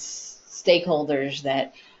convince stakeholders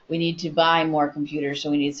that we need to buy more computers, so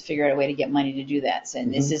we need to figure out a way to get money to do that.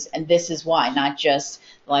 And this is why, not just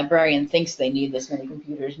the librarian thinks they need this many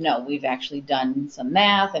computers. No, we've actually done some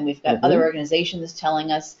math, and we've got other organizations telling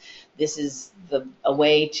us this is a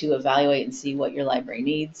way to evaluate and see what your library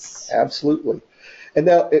needs. Absolutely. And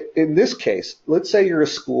now, in this case, let's say you're a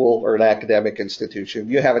school or an academic institution.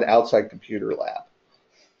 You have an outside computer lab.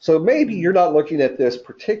 So maybe you're not looking at this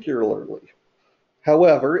particularly.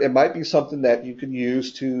 However, it might be something that you can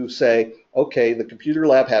use to say, okay, the computer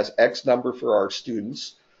lab has X number for our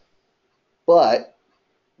students, but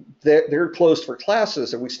they're closed for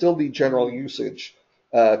classes, and we still need general usage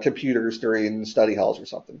computers during study halls or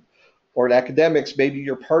something. Or in academics, maybe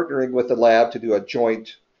you're partnering with the lab to do a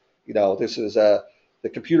joint, this is the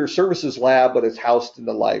computer services lab, but it's housed in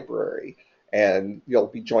the library, and you'll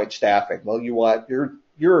be joint staffing. Well, you want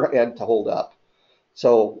your end to hold up.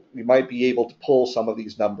 So you might be able to pull some of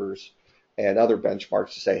these numbers and other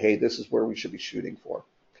benchmarks to say, hey, this is where we should be shooting for.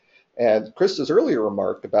 And Krista's earlier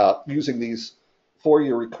remark about using these for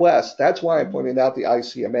your requests, that's why I'm pointing out the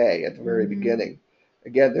ICMA at the very beginning.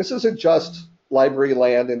 Again, this isn't just library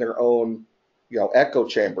land in their own, echo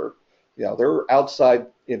chamber. They're outside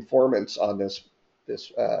informants on this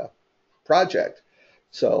project.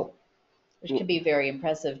 So, which can be very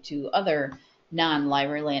impressive to other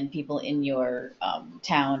non-library land people in your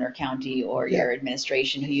town or county or your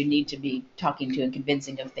administration who you need to be talking to and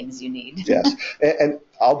convincing of things you need. Yes. And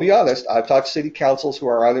I'll be honest, I've talked to city councils who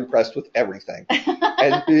are unimpressed with everything.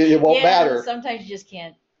 And it won't matter. Sometimes you just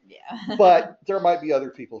can't. Yeah. But there might be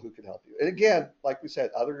other people who can help you. And again, like we said,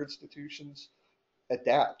 other institutions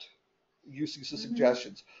adapt. Use these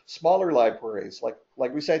suggestions. Smaller libraries,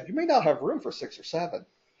 like we said, you may not have room for 6 or 7,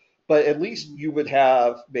 but at least you would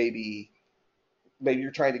have maybe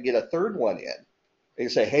you're trying to get a third one in. And you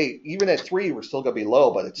say, hey, even at 3, we're still going to be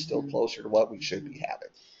low, but it's still closer to what we should be having.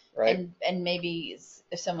 right? And maybe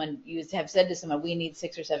if you have said to someone, we need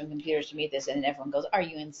 6 or 7 computers to meet this, and then everyone goes, are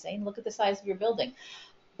you insane? Look at the size of your building.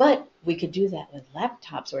 But we could do that with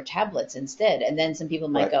laptops or tablets instead. And then some people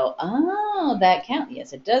might Right. go, oh, that counts.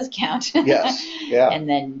 Yes, it does count. Yes. Yeah. And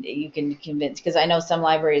then you can convince, because I know some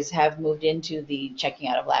libraries have moved into the checking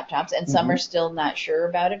out of laptops, and some are still not sure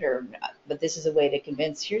about it, but this is a way to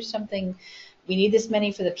convince, here's something, we need this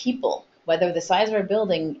many for the people. Whether the size of our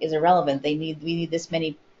building is irrelevant, we need this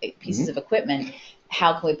many pieces of equipment.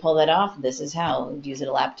 How can we pull that off? This is how. We'd use it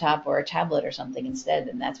a laptop or a tablet or something instead,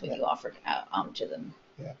 and that's what you offer to them.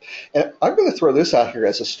 Yeah. And I'm going to throw this out here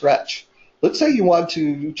as a stretch. Let's say you want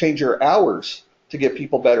to change your hours to get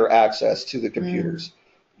people better access to the computers.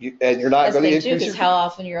 And you're not going to increase because how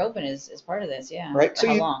often you're open is part of this, yeah. Right. Or So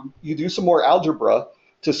how long. You do some more algebra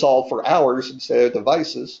to solve for hours instead of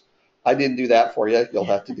devices. I didn't do that for you. You'll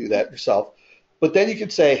have to do that yourself. But then you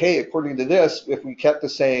could say, hey, according to this, if we kept the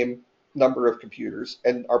same number of computers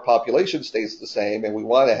and our population stays the same and we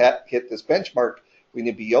want to hit this benchmark, we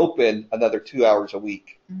need to be open another 2 hours a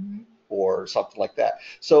week or something like that.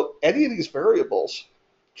 So any of these variables,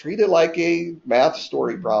 treat it like a math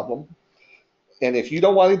story problem. And if you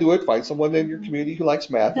don't want to do it, find someone in your community who likes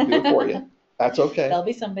math and do it for you. That's okay. There'll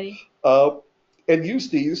be somebody. And use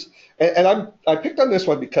these. And I picked on this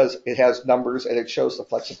one because it has numbers and it shows the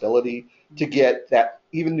flexibility to get that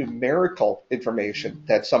even numerical information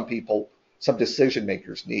that some decision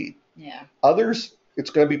makers need. Yeah. Others, it's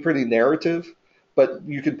going to be pretty narrative, but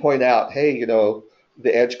you can point out, hey, the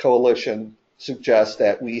Edge Coalition suggests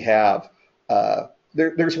that we have,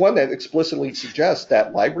 there's one that explicitly suggests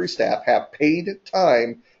that library staff have paid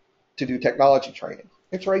time to do technology training.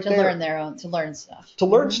 It's right there. To learn stuff. To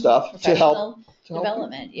learn stuff, to help.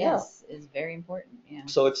 Development, yes, is very important. Yeah.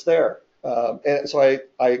 So it's there. And so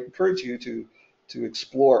I encourage you to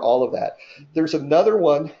explore all of that. There's another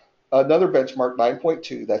benchmark,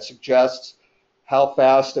 9.2, that suggests how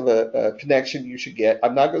fast of a connection you should get.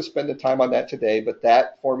 I'm not going to spend the time on that today, but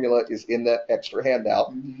that formula is in the extra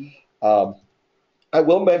handout. I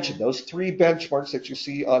will mention those 3 benchmarks that you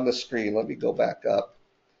see on the screen. Let me go back up.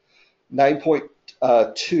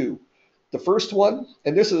 9.2. The first one,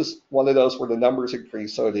 and this is one of those where the numbers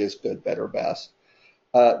increase, so it is good, better, best.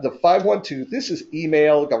 The 512, this is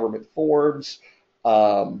email, government forms,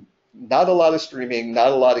 not a lot of streaming,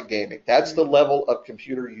 not a lot of gaming. That's the level of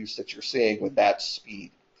computer use that you're seeing with that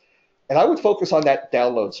speed. And I would focus on that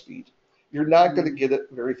download speed. You're not going to get a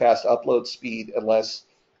very fast upload speed unless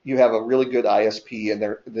you have a really good ISP and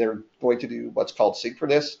they're going to do what's called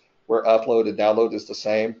synchronous, where upload and download is the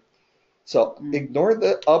same. So ignore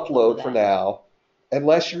the upload for now,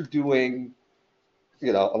 unless you're doing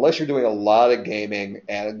a lot of gaming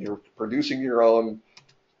and you're producing your own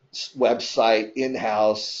website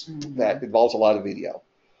in-house that involves a lot of video.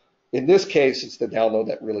 In this case, it's the download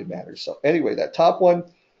that really matters. So anyway, that top one,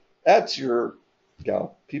 that's your,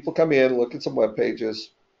 people come in, look at some web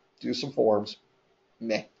pages, do some forms,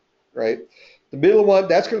 meh, right? The middle one,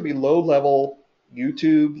 that's going to be low-level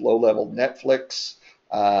YouTube, low-level Netflix,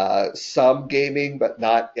 some gaming, but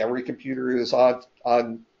not every computer is on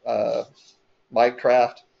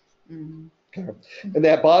Minecraft. Okay. And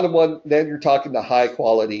that bottom one, then you're talking the high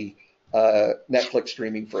quality Netflix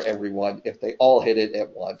streaming for everyone if they all hit it at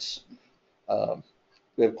once. Of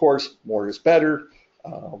course, more is better,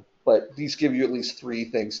 but these give you at least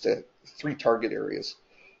 3 target areas.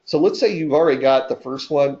 So let's say you've already got the first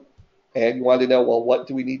one and you want to know, well, what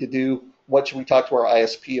do we need to do? What should we talk to our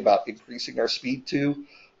ISP about increasing our speed to?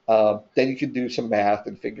 Then you can do some math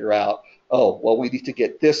and figure out, we need to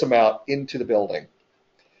get this amount into the building.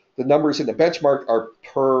 The numbers in the benchmark are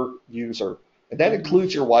per user, and that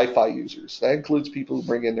includes your Wi-Fi users. That includes people who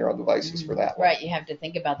bring in their own devices for that one. Right, you have to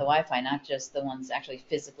think about the Wi-Fi, not just the ones actually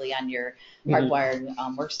physically on your hardwired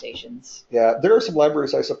workstations. Yeah, there are some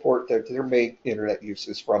libraries I support that their main internet use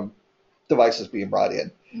is from devices being brought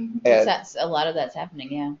in. And a lot of that's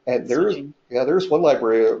happening, yeah. And there's one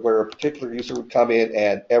library where a particular user would come in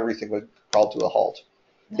and everything would crawl to a halt,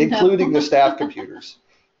 including the staff computers.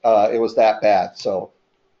 It was that bad, so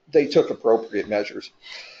they took appropriate measures.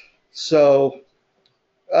 So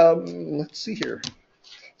let's see here.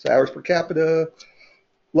 So hours per capita.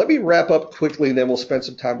 Let me wrap up quickly, and then we'll spend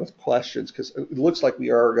some time with questions because it looks like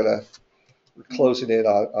we're closing in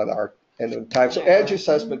on our end of time. So edge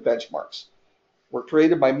assessment benchmarks were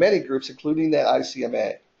created by many groups, including the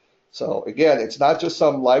ICMA. So again, it's not just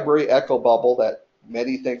some library echo bubble that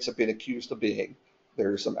many things have been accused of being.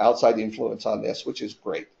 There's some outside influence on this, which is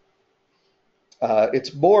great.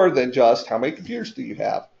 It's more than just how many computers do you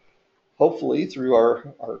have. Hopefully, through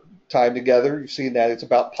our time together, you've seen that it's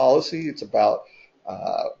about policy, it's about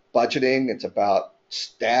budgeting, it's about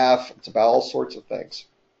staff, it's about all sorts of things.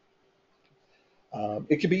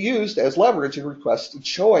 It can be used as leverage in requests and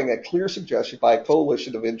showing a clear suggestion by a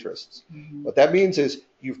coalition of interests. Mm-hmm. What that means is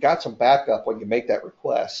you've got some backup when you make that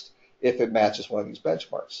request if it matches one of these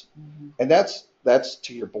benchmarks. Mm-hmm. And that's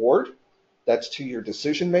to your board, that's to your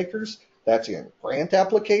decision makers, that's in grant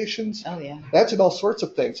applications, Oh, yeah. that's in all sorts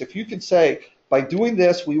of things. If you can say, by doing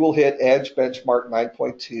this, we will hit EDGE benchmark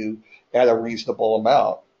 9.2 at a reasonable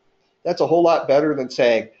amount, that's a whole lot better than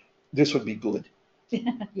saying this would be good.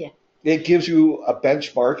 Yeah. It gives you a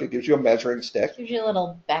benchmark. It gives you a measuring stick. Gives you a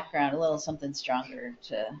little background, a little something stronger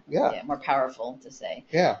more powerful to say.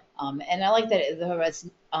 Yeah. And I like that it's,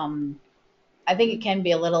 I think it can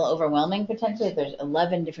be a little overwhelming potentially if there's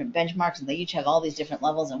 11 different benchmarks and they each have all these different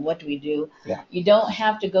levels and what do we do? Yeah. You don't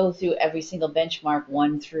have to go through every single benchmark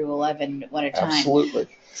 1 through 11 one at a time. Absolutely.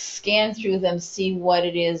 Scan through them, see what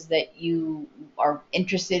it is that you are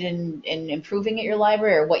interested in improving at your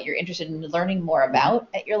library or what you're interested in learning more about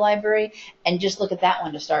at your library, and just look at that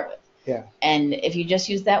one to start with. Yeah. And if you just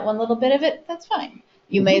use that one little bit of it, that's fine.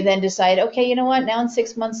 You may then decide, okay, you know what, now in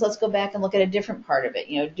 6 months, let's go back and look at a different part of it.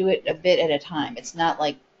 Do it a bit at a time. It's not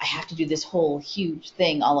like I have to do this whole huge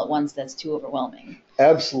thing all at once. That's too overwhelming.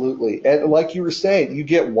 Absolutely. And like you were saying, you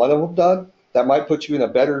get one of them done, that might put you in a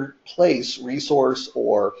better place, resource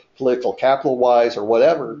or political capital wise or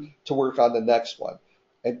whatever, to work on the next one.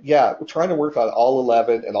 And yeah, we're trying to work on all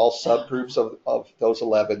 11 and all subgroups of those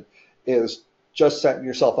 11 is just setting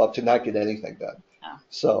yourself up to not get anything done. Oh.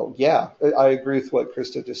 So yeah, I agree with what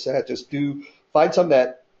Krista just said. Just find some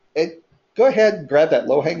and go ahead and grab that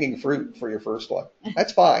low-hanging fruit for your first one.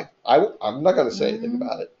 That's fine. I'm not going to say anything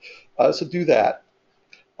about it. So do that.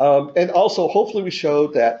 And also, hopefully we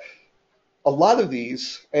showed that a lot of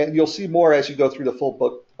these, and you'll see more as you go through the full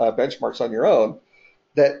book benchmarks on your own,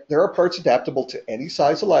 that there are parts adaptable to any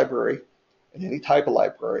size of library and any type of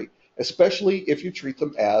library, especially if you treat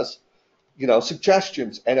them as,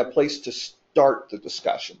 suggestions and a place to start the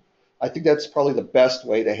discussion. I think that's probably the best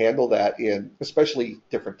way to handle that in especially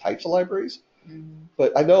different types of libraries. Mm-hmm.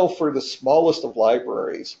 But I know for the smallest of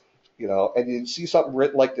libraries, and you see something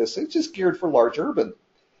written like this, it's just geared for large urban.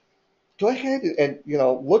 Go ahead and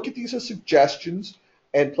look at these as suggestions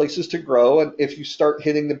and places to grow. And if you start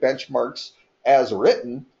hitting the benchmarks as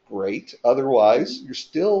written, great. Otherwise, you're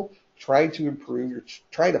still trying to improve. You're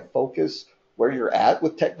trying to focus where you're at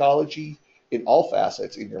with technology in all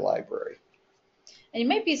facets in your library. And you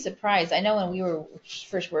might be surprised. I know when we were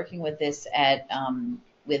first working with this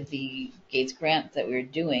with the Gates grant that we were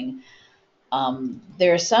doing,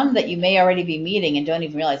 there are some that you may already be meeting and don't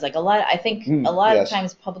even realize. Like a lot of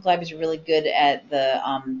times public libraries are really good at the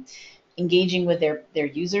engaging with their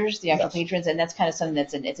users, the actual patrons, and that's kind of something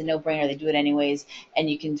it's a no-brainer. They do it anyways, and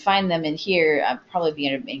you can find them in here, probably be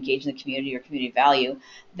engaged in the community or community value,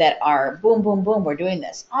 that are boom, boom, boom, we're doing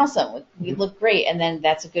this. Awesome. We look great. And then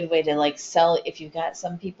that's a good way to sell if you've got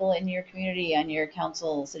some people in your community, on your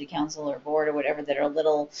council, city council or board or whatever that are a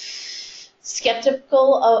little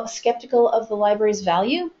skeptical of the library's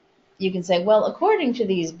value. You can say, well, according to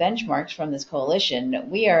these benchmarks from this coalition,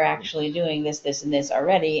 we are actually doing this, this, and this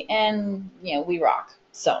already, and we rock.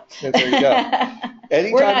 So there you go.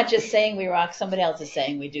 We're not just saying we rock; somebody else is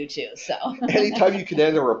saying we do too. So anytime you can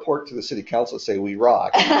end a report to the city council and say we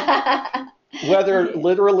rock, whether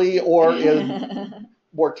literally or in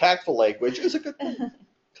more tactful language, is a good thing.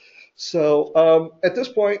 So at this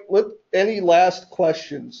point, any last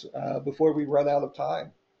questions before we run out of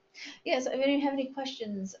time? Yes, if you have any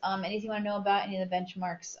questions, anything you want to know about any of the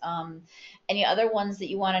benchmarks, any other ones that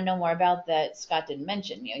you want to know more about that Scott didn't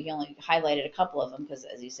mention. He only highlighted a couple of them because,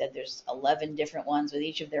 as you said, there's 11 different ones with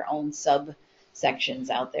each of their own subsections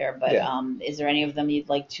out there. But is there any of them you'd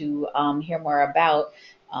like to hear more about?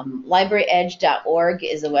 LibraryEdge.org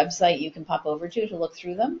is a website you can pop over to look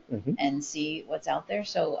through them and see what's out there.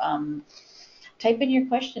 So type in your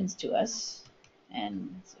questions to us.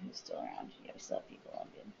 And let's see who's still around. Yeah, we still have people on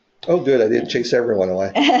good. Oh, good. I didn't chase everyone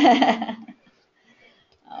away.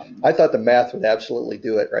 I thought the math would absolutely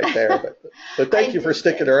do it right there, but thank you for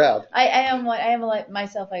sticking around. I'm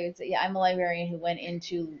a librarian who went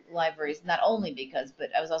into libraries not only but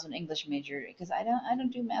I was also an English major because I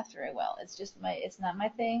don't do math very well. It's not my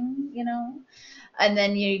thing, And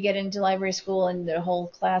then you get into library school and the whole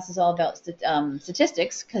class is all about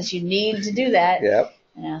statistics because you need to do that. Yep.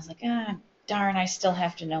 And I was like, darn, I still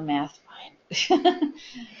have to know math. Fine.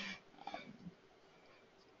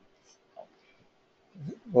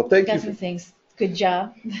 Well, thank you. Got some things. Good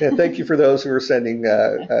job. Yeah, thank you for those who are sending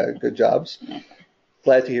good jobs.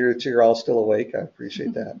 Glad to hear that you're all still awake. I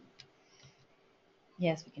appreciate that.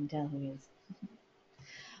 Yes, we can tell who is.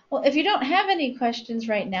 Well, if you don't have any questions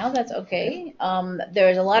right now, that's okay.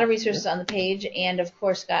 There's a lot of resources on the page, and of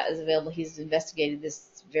course, Scott is available. He's investigated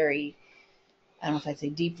this very, I don't know if I'd say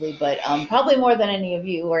deeply, but probably more than any of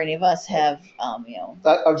you or any of us have,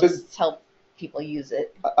 just help people use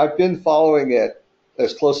it. I've been following it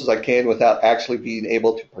as close as I can without actually being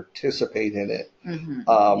able to participate in it. Mm-hmm.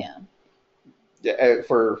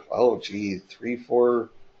 For, 3, 4,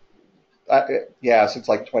 since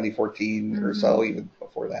like 2014 or so, even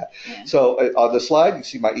before that. Yeah. So on the slide, you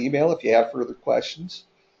see my email. If you have further questions,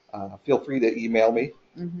 feel free to email me.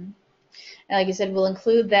 Mm-hmm. And like I said, we'll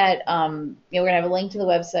include that. We're going to have a link to the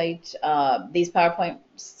website. These PowerPoint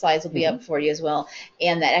slides will be up for you as well,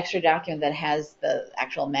 and that extra document that has the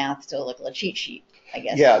actual math, so like a cheat sheet, I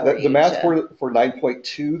guess. Yeah, the math for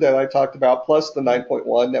 9.2 that I talked about, plus the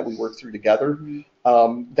 9.1 that we worked through together.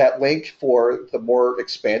 That link for the more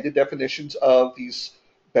expanded definitions of these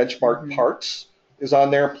benchmark parts is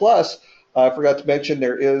on there. Plus, I forgot to mention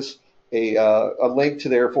there is a link to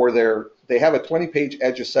they have a 20-page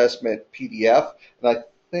edge assessment PDF, and I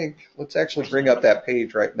think let's actually bring up that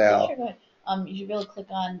page right now. Sure, go ahead. You should be able to click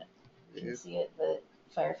on. You can see it, the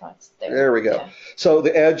Firefox there. There we go. Yeah. So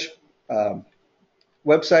the Edge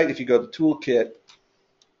website, if you go to Toolkit,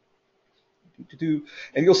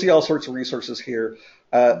 and you'll see all sorts of resources here.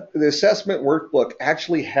 The assessment workbook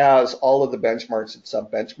actually has all of the benchmarks and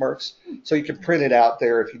sub-benchmarks, so you can print it out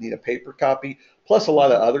there if you need a paper copy, plus a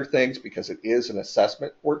lot of other things because it is an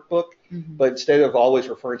assessment workbook. But instead of always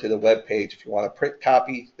referring to the web page, if you want a print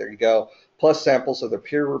copy, there you go, plus samples of the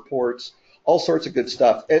peer reports, all sorts of good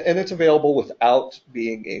stuff. And it's available without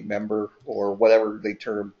being a member or whatever they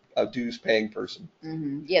term a dues-paying person.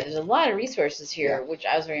 Yeah, there's a lot of resources here, which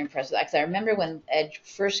I was very impressed with. Because I remember when Edge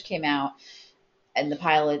first came out and the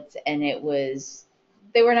pilots, and they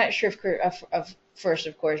were not sure if first,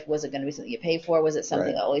 of course, was it going to be something you pay for? Was it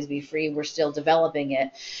something that always be free? We're still developing it.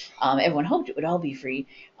 Everyone hoped it would all be free.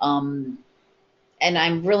 And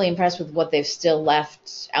I'm really impressed with what they've still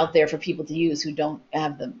left out there for people to use who don't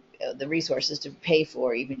have the resources to pay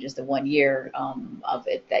for even just the 1 year of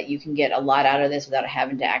it, that you can get a lot out of this without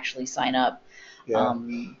having to actually sign up.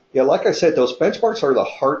 Yeah, like I said, those benchmarks are the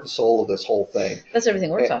heart and soul of this whole thing. That's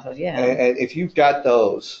everything works off of, And if you've got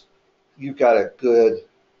those, you've got a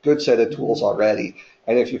good set of tools already.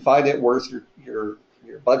 And if you find it worth your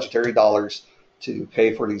budgetary dollars to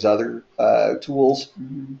pay for these other tools,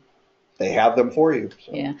 they have them for you.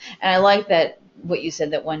 So. Yeah, and I like that what you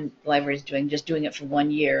said, that one library is doing it for 1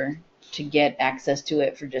 year to get access to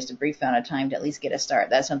it for just a brief amount of time to at least get a start.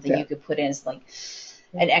 That's something you could put in as like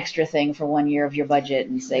an extra thing for 1 year of your budget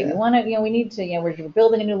and say, we want to, we need to, we're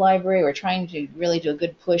building a new library. We're trying to really do a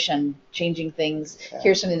good push on changing things.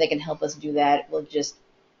 Here's something that can help us do that. We'll just,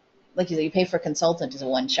 like you said, you pay for a consultant is a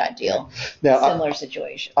one-shot deal. Now, similar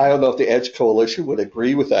situation. I don't know if the Edge Coalition would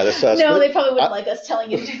agree with that assessment. No, they probably wouldn't like us telling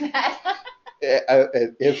you to do that.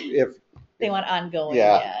 If they want ongoing.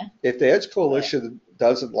 If the Edge Coalition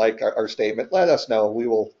doesn't like our statement, let us know. We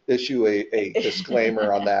will issue a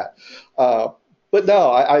disclaimer on that. But no,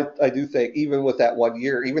 I do think even with that 1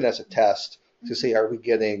 year, even as a test to see are we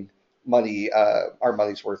getting money, our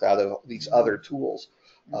money's worth out of these other tools,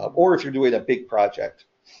 or if you're doing a big project,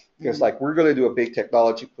 because like we're going to do a big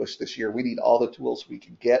technology push this year, we need all the tools we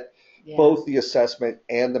can get, both the assessment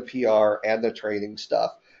and the PR and the training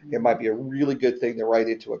stuff. It might be a really good thing to write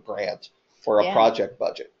into a grant for a project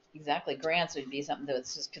budget. Exactly, grants would be something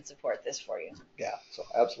that could support this for you. Yeah, so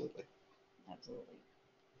absolutely.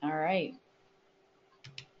 All right.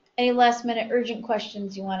 Any last minute urgent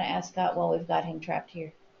questions you want to ask Scott while we've got him trapped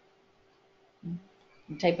here?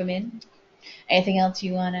 Type them in. Anything else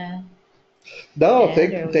you want to? No,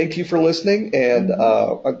 thank you for listening, and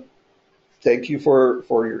thank you for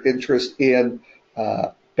your interest in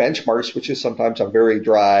benchmarks, which is sometimes a very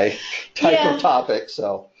dry type of topic.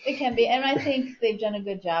 So it can be, and I think they've done a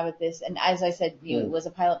good job at this. And as I said, it was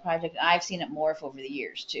a pilot project, and I've seen it morph over the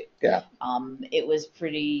years too. Yeah. It was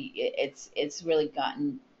pretty. It's really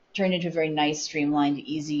turned into a very nice, streamlined,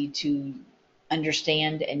 easy to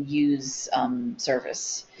understand and use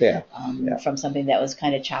service. From something that was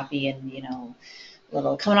kind of choppy and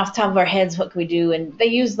little coming off the top of our heads. What can we do? And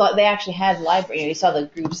they actually had library. You saw the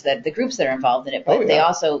groups that are involved in it, but they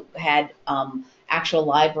also had actual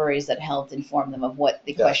libraries that helped inform them of what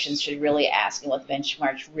the questions should really ask and what the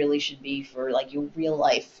benchmarks really should be for like your real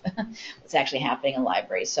life, what's actually happening in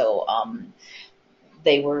libraries. So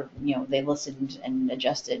they were, they listened and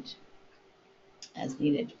adjusted as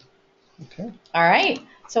needed. Okay. All right.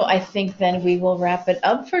 So I think then we will wrap it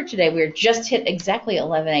up for today. We're just hit exactly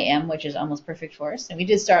 11 a.m., which is almost perfect for us. And we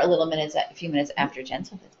did start a few minutes after 10,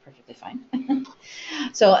 so that's perfectly fine.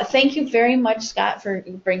 So thank you very much, Scott, for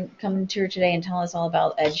coming to today and telling us all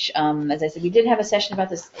about Edge. As I said, we did have a session about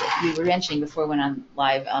this we were mentioning before we went on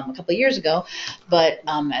live a couple of years ago, but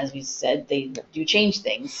as we said, they do change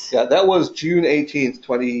things. Yeah, that was June 18th,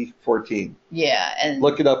 2014. Yeah, and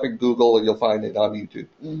look it up in Google and you'll find it on YouTube.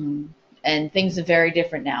 Mm-hmm. And things are very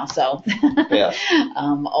different now, so yeah.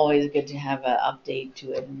 Always good to have an update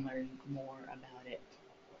to it and learn more about it.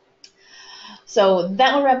 So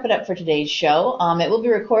that will wrap it up for today's show. It will be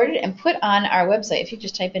recorded and put on our website. If you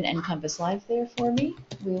just type in NCompass Live there for me,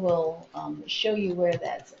 we will show you where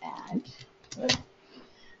that's at.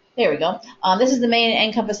 There we go. This is the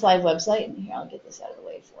main NCompass Live website. And here, I'll get this out of the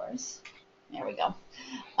way for us. There we go.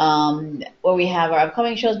 Where we have our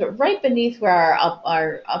upcoming shows, but right beneath where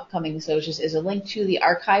our upcoming shows is a link to the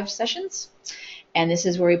archived sessions. And this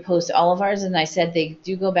is where we post all of ours. And I said they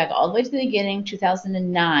do go back all the way to the beginning,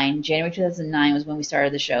 2009. January 2009 was when we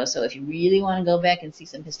started the show. So if you really want to go back and see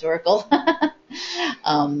some historical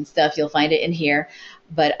stuff, you'll find it in here.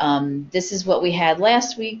 But this is what we had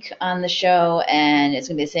last week on the show, and it's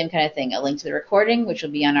going to be the same kind of thing. A link to the recording, which will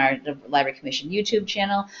be on the Library Commission YouTube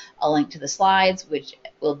channel, a link to the slides, which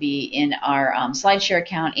will be in our SlideShare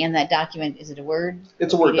account, and that document, is it a Word?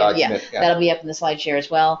 It's a Word document. Yeah, that'll be up in the SlideShare as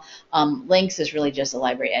well. Links is really just a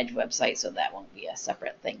Library Edge website, so that won't be a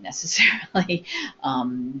separate thing necessarily.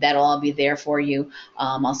 That'll all be there for you.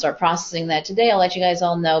 I'll start processing that today. I'll let you guys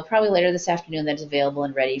all know probably later this afternoon that it's available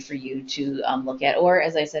and ready for you to look at, or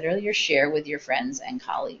as I said earlier, share with your friends and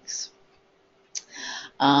colleagues.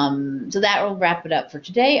 So that will wrap it up for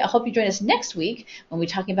today. I hope you join us next week when we're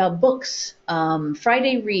talking about books.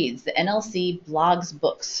 Friday Reads, the NLC blogs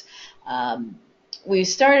books. We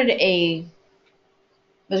started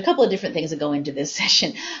there's a couple of different things that go into this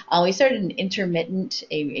session. We started an intermittent,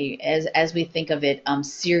 as we think of it,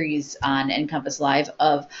 series on NCompass Live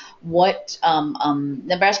of what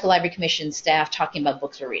Nebraska Library Commission staff talking about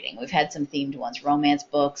books we're reading. We've had some themed ones, romance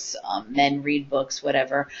books, men read books,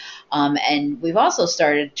 whatever. And we've also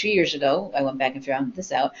started 2 years ago, I went back and found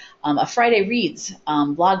this out, a Friday Reads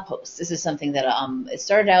blog post. This is something that it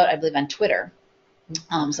started out, I believe, on Twitter.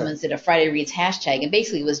 Someone did a Friday Reads hashtag, and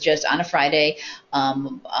basically it was just on a Friday,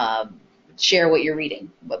 share what you're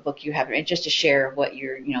reading, what book you have, and just to share what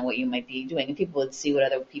what you might be doing, and people would see what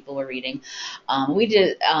other people were reading. We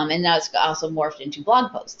did, and now it's also morphed into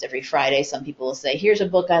blog posts. Every Friday, some people will say, "Here's a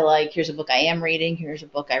book I like. Here's a book I am reading. Here's a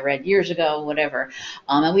book I read years ago, whatever."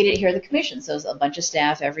 And we did it here at the commission. So a bunch of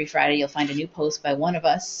staff every Friday. You'll find a new post by one of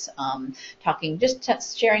us talking,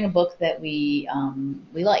 just sharing a book that we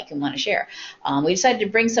like and want to share. We decided to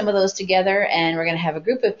bring some of those together, and we're going to have a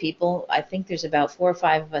group of people. I think there's about 4 or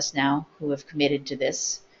 5 of us now who have committed to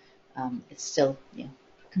this. It's still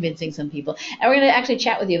convincing some people. And we're going to actually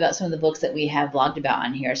chat with you about some of the books that we have blogged about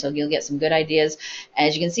on here, so you'll get some good ideas.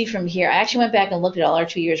 As you can see from here, I actually went back and looked at all our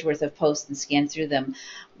 2 years worth of posts and scanned through them.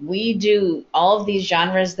 We do all of these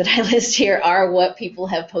genres that I list here are what people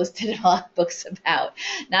have posted blog books about.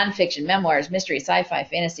 Nonfiction, memoirs, mystery, sci-fi,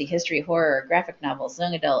 fantasy, history, horror, graphic novels,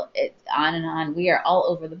 young adult, on and on. We are all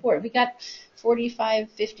over the board. We got 45,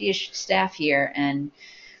 50-ish staff here, and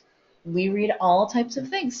we read all types of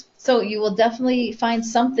things. So you will definitely find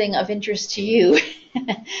something of interest to you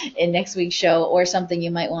in next week's show, or something you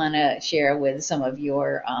might want to share with some of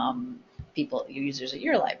your people, your users at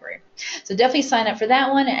your library. So definitely sign up for that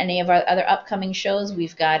one. Any of our other upcoming shows,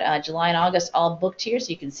 we've got July and August all booked here, so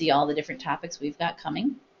you can see all the different topics we've got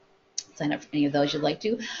coming. Sign up for any of those you'd like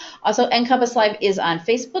to. Also, NCompass Live is on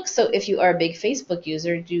Facebook, so if you are a big Facebook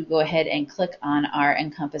user, do go ahead and click on our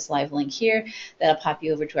NCompass Live link here. That'll pop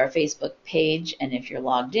you over to our Facebook page, and if you're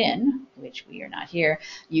logged in, which we are not here,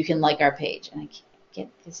 you can like our page. And I can't get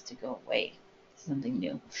this to go away. Something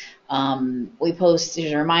new. We post,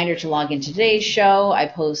 there's a reminder to log in today's show. I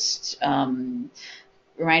post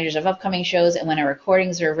reminders of upcoming shows, and when our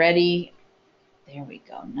recordings are ready, there we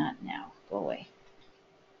go, not now, go away.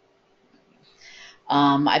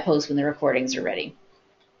 I post when the recordings are ready.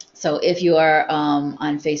 So if you are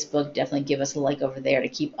on Facebook, definitely give us a like over there to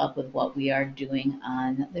keep up with what we are doing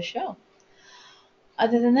on the show.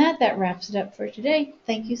 Other than that, that wraps it up for today.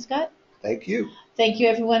 Thank you, Scott. Thank you. Thank you,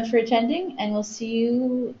 everyone, for attending, and we'll see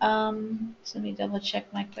you. So let me double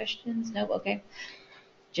check my questions. Nope, okay.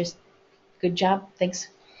 Just good job. Thanks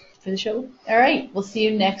for the show. All right, we'll see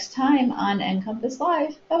you next time on NCompass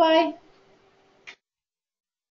Live. Bye-bye.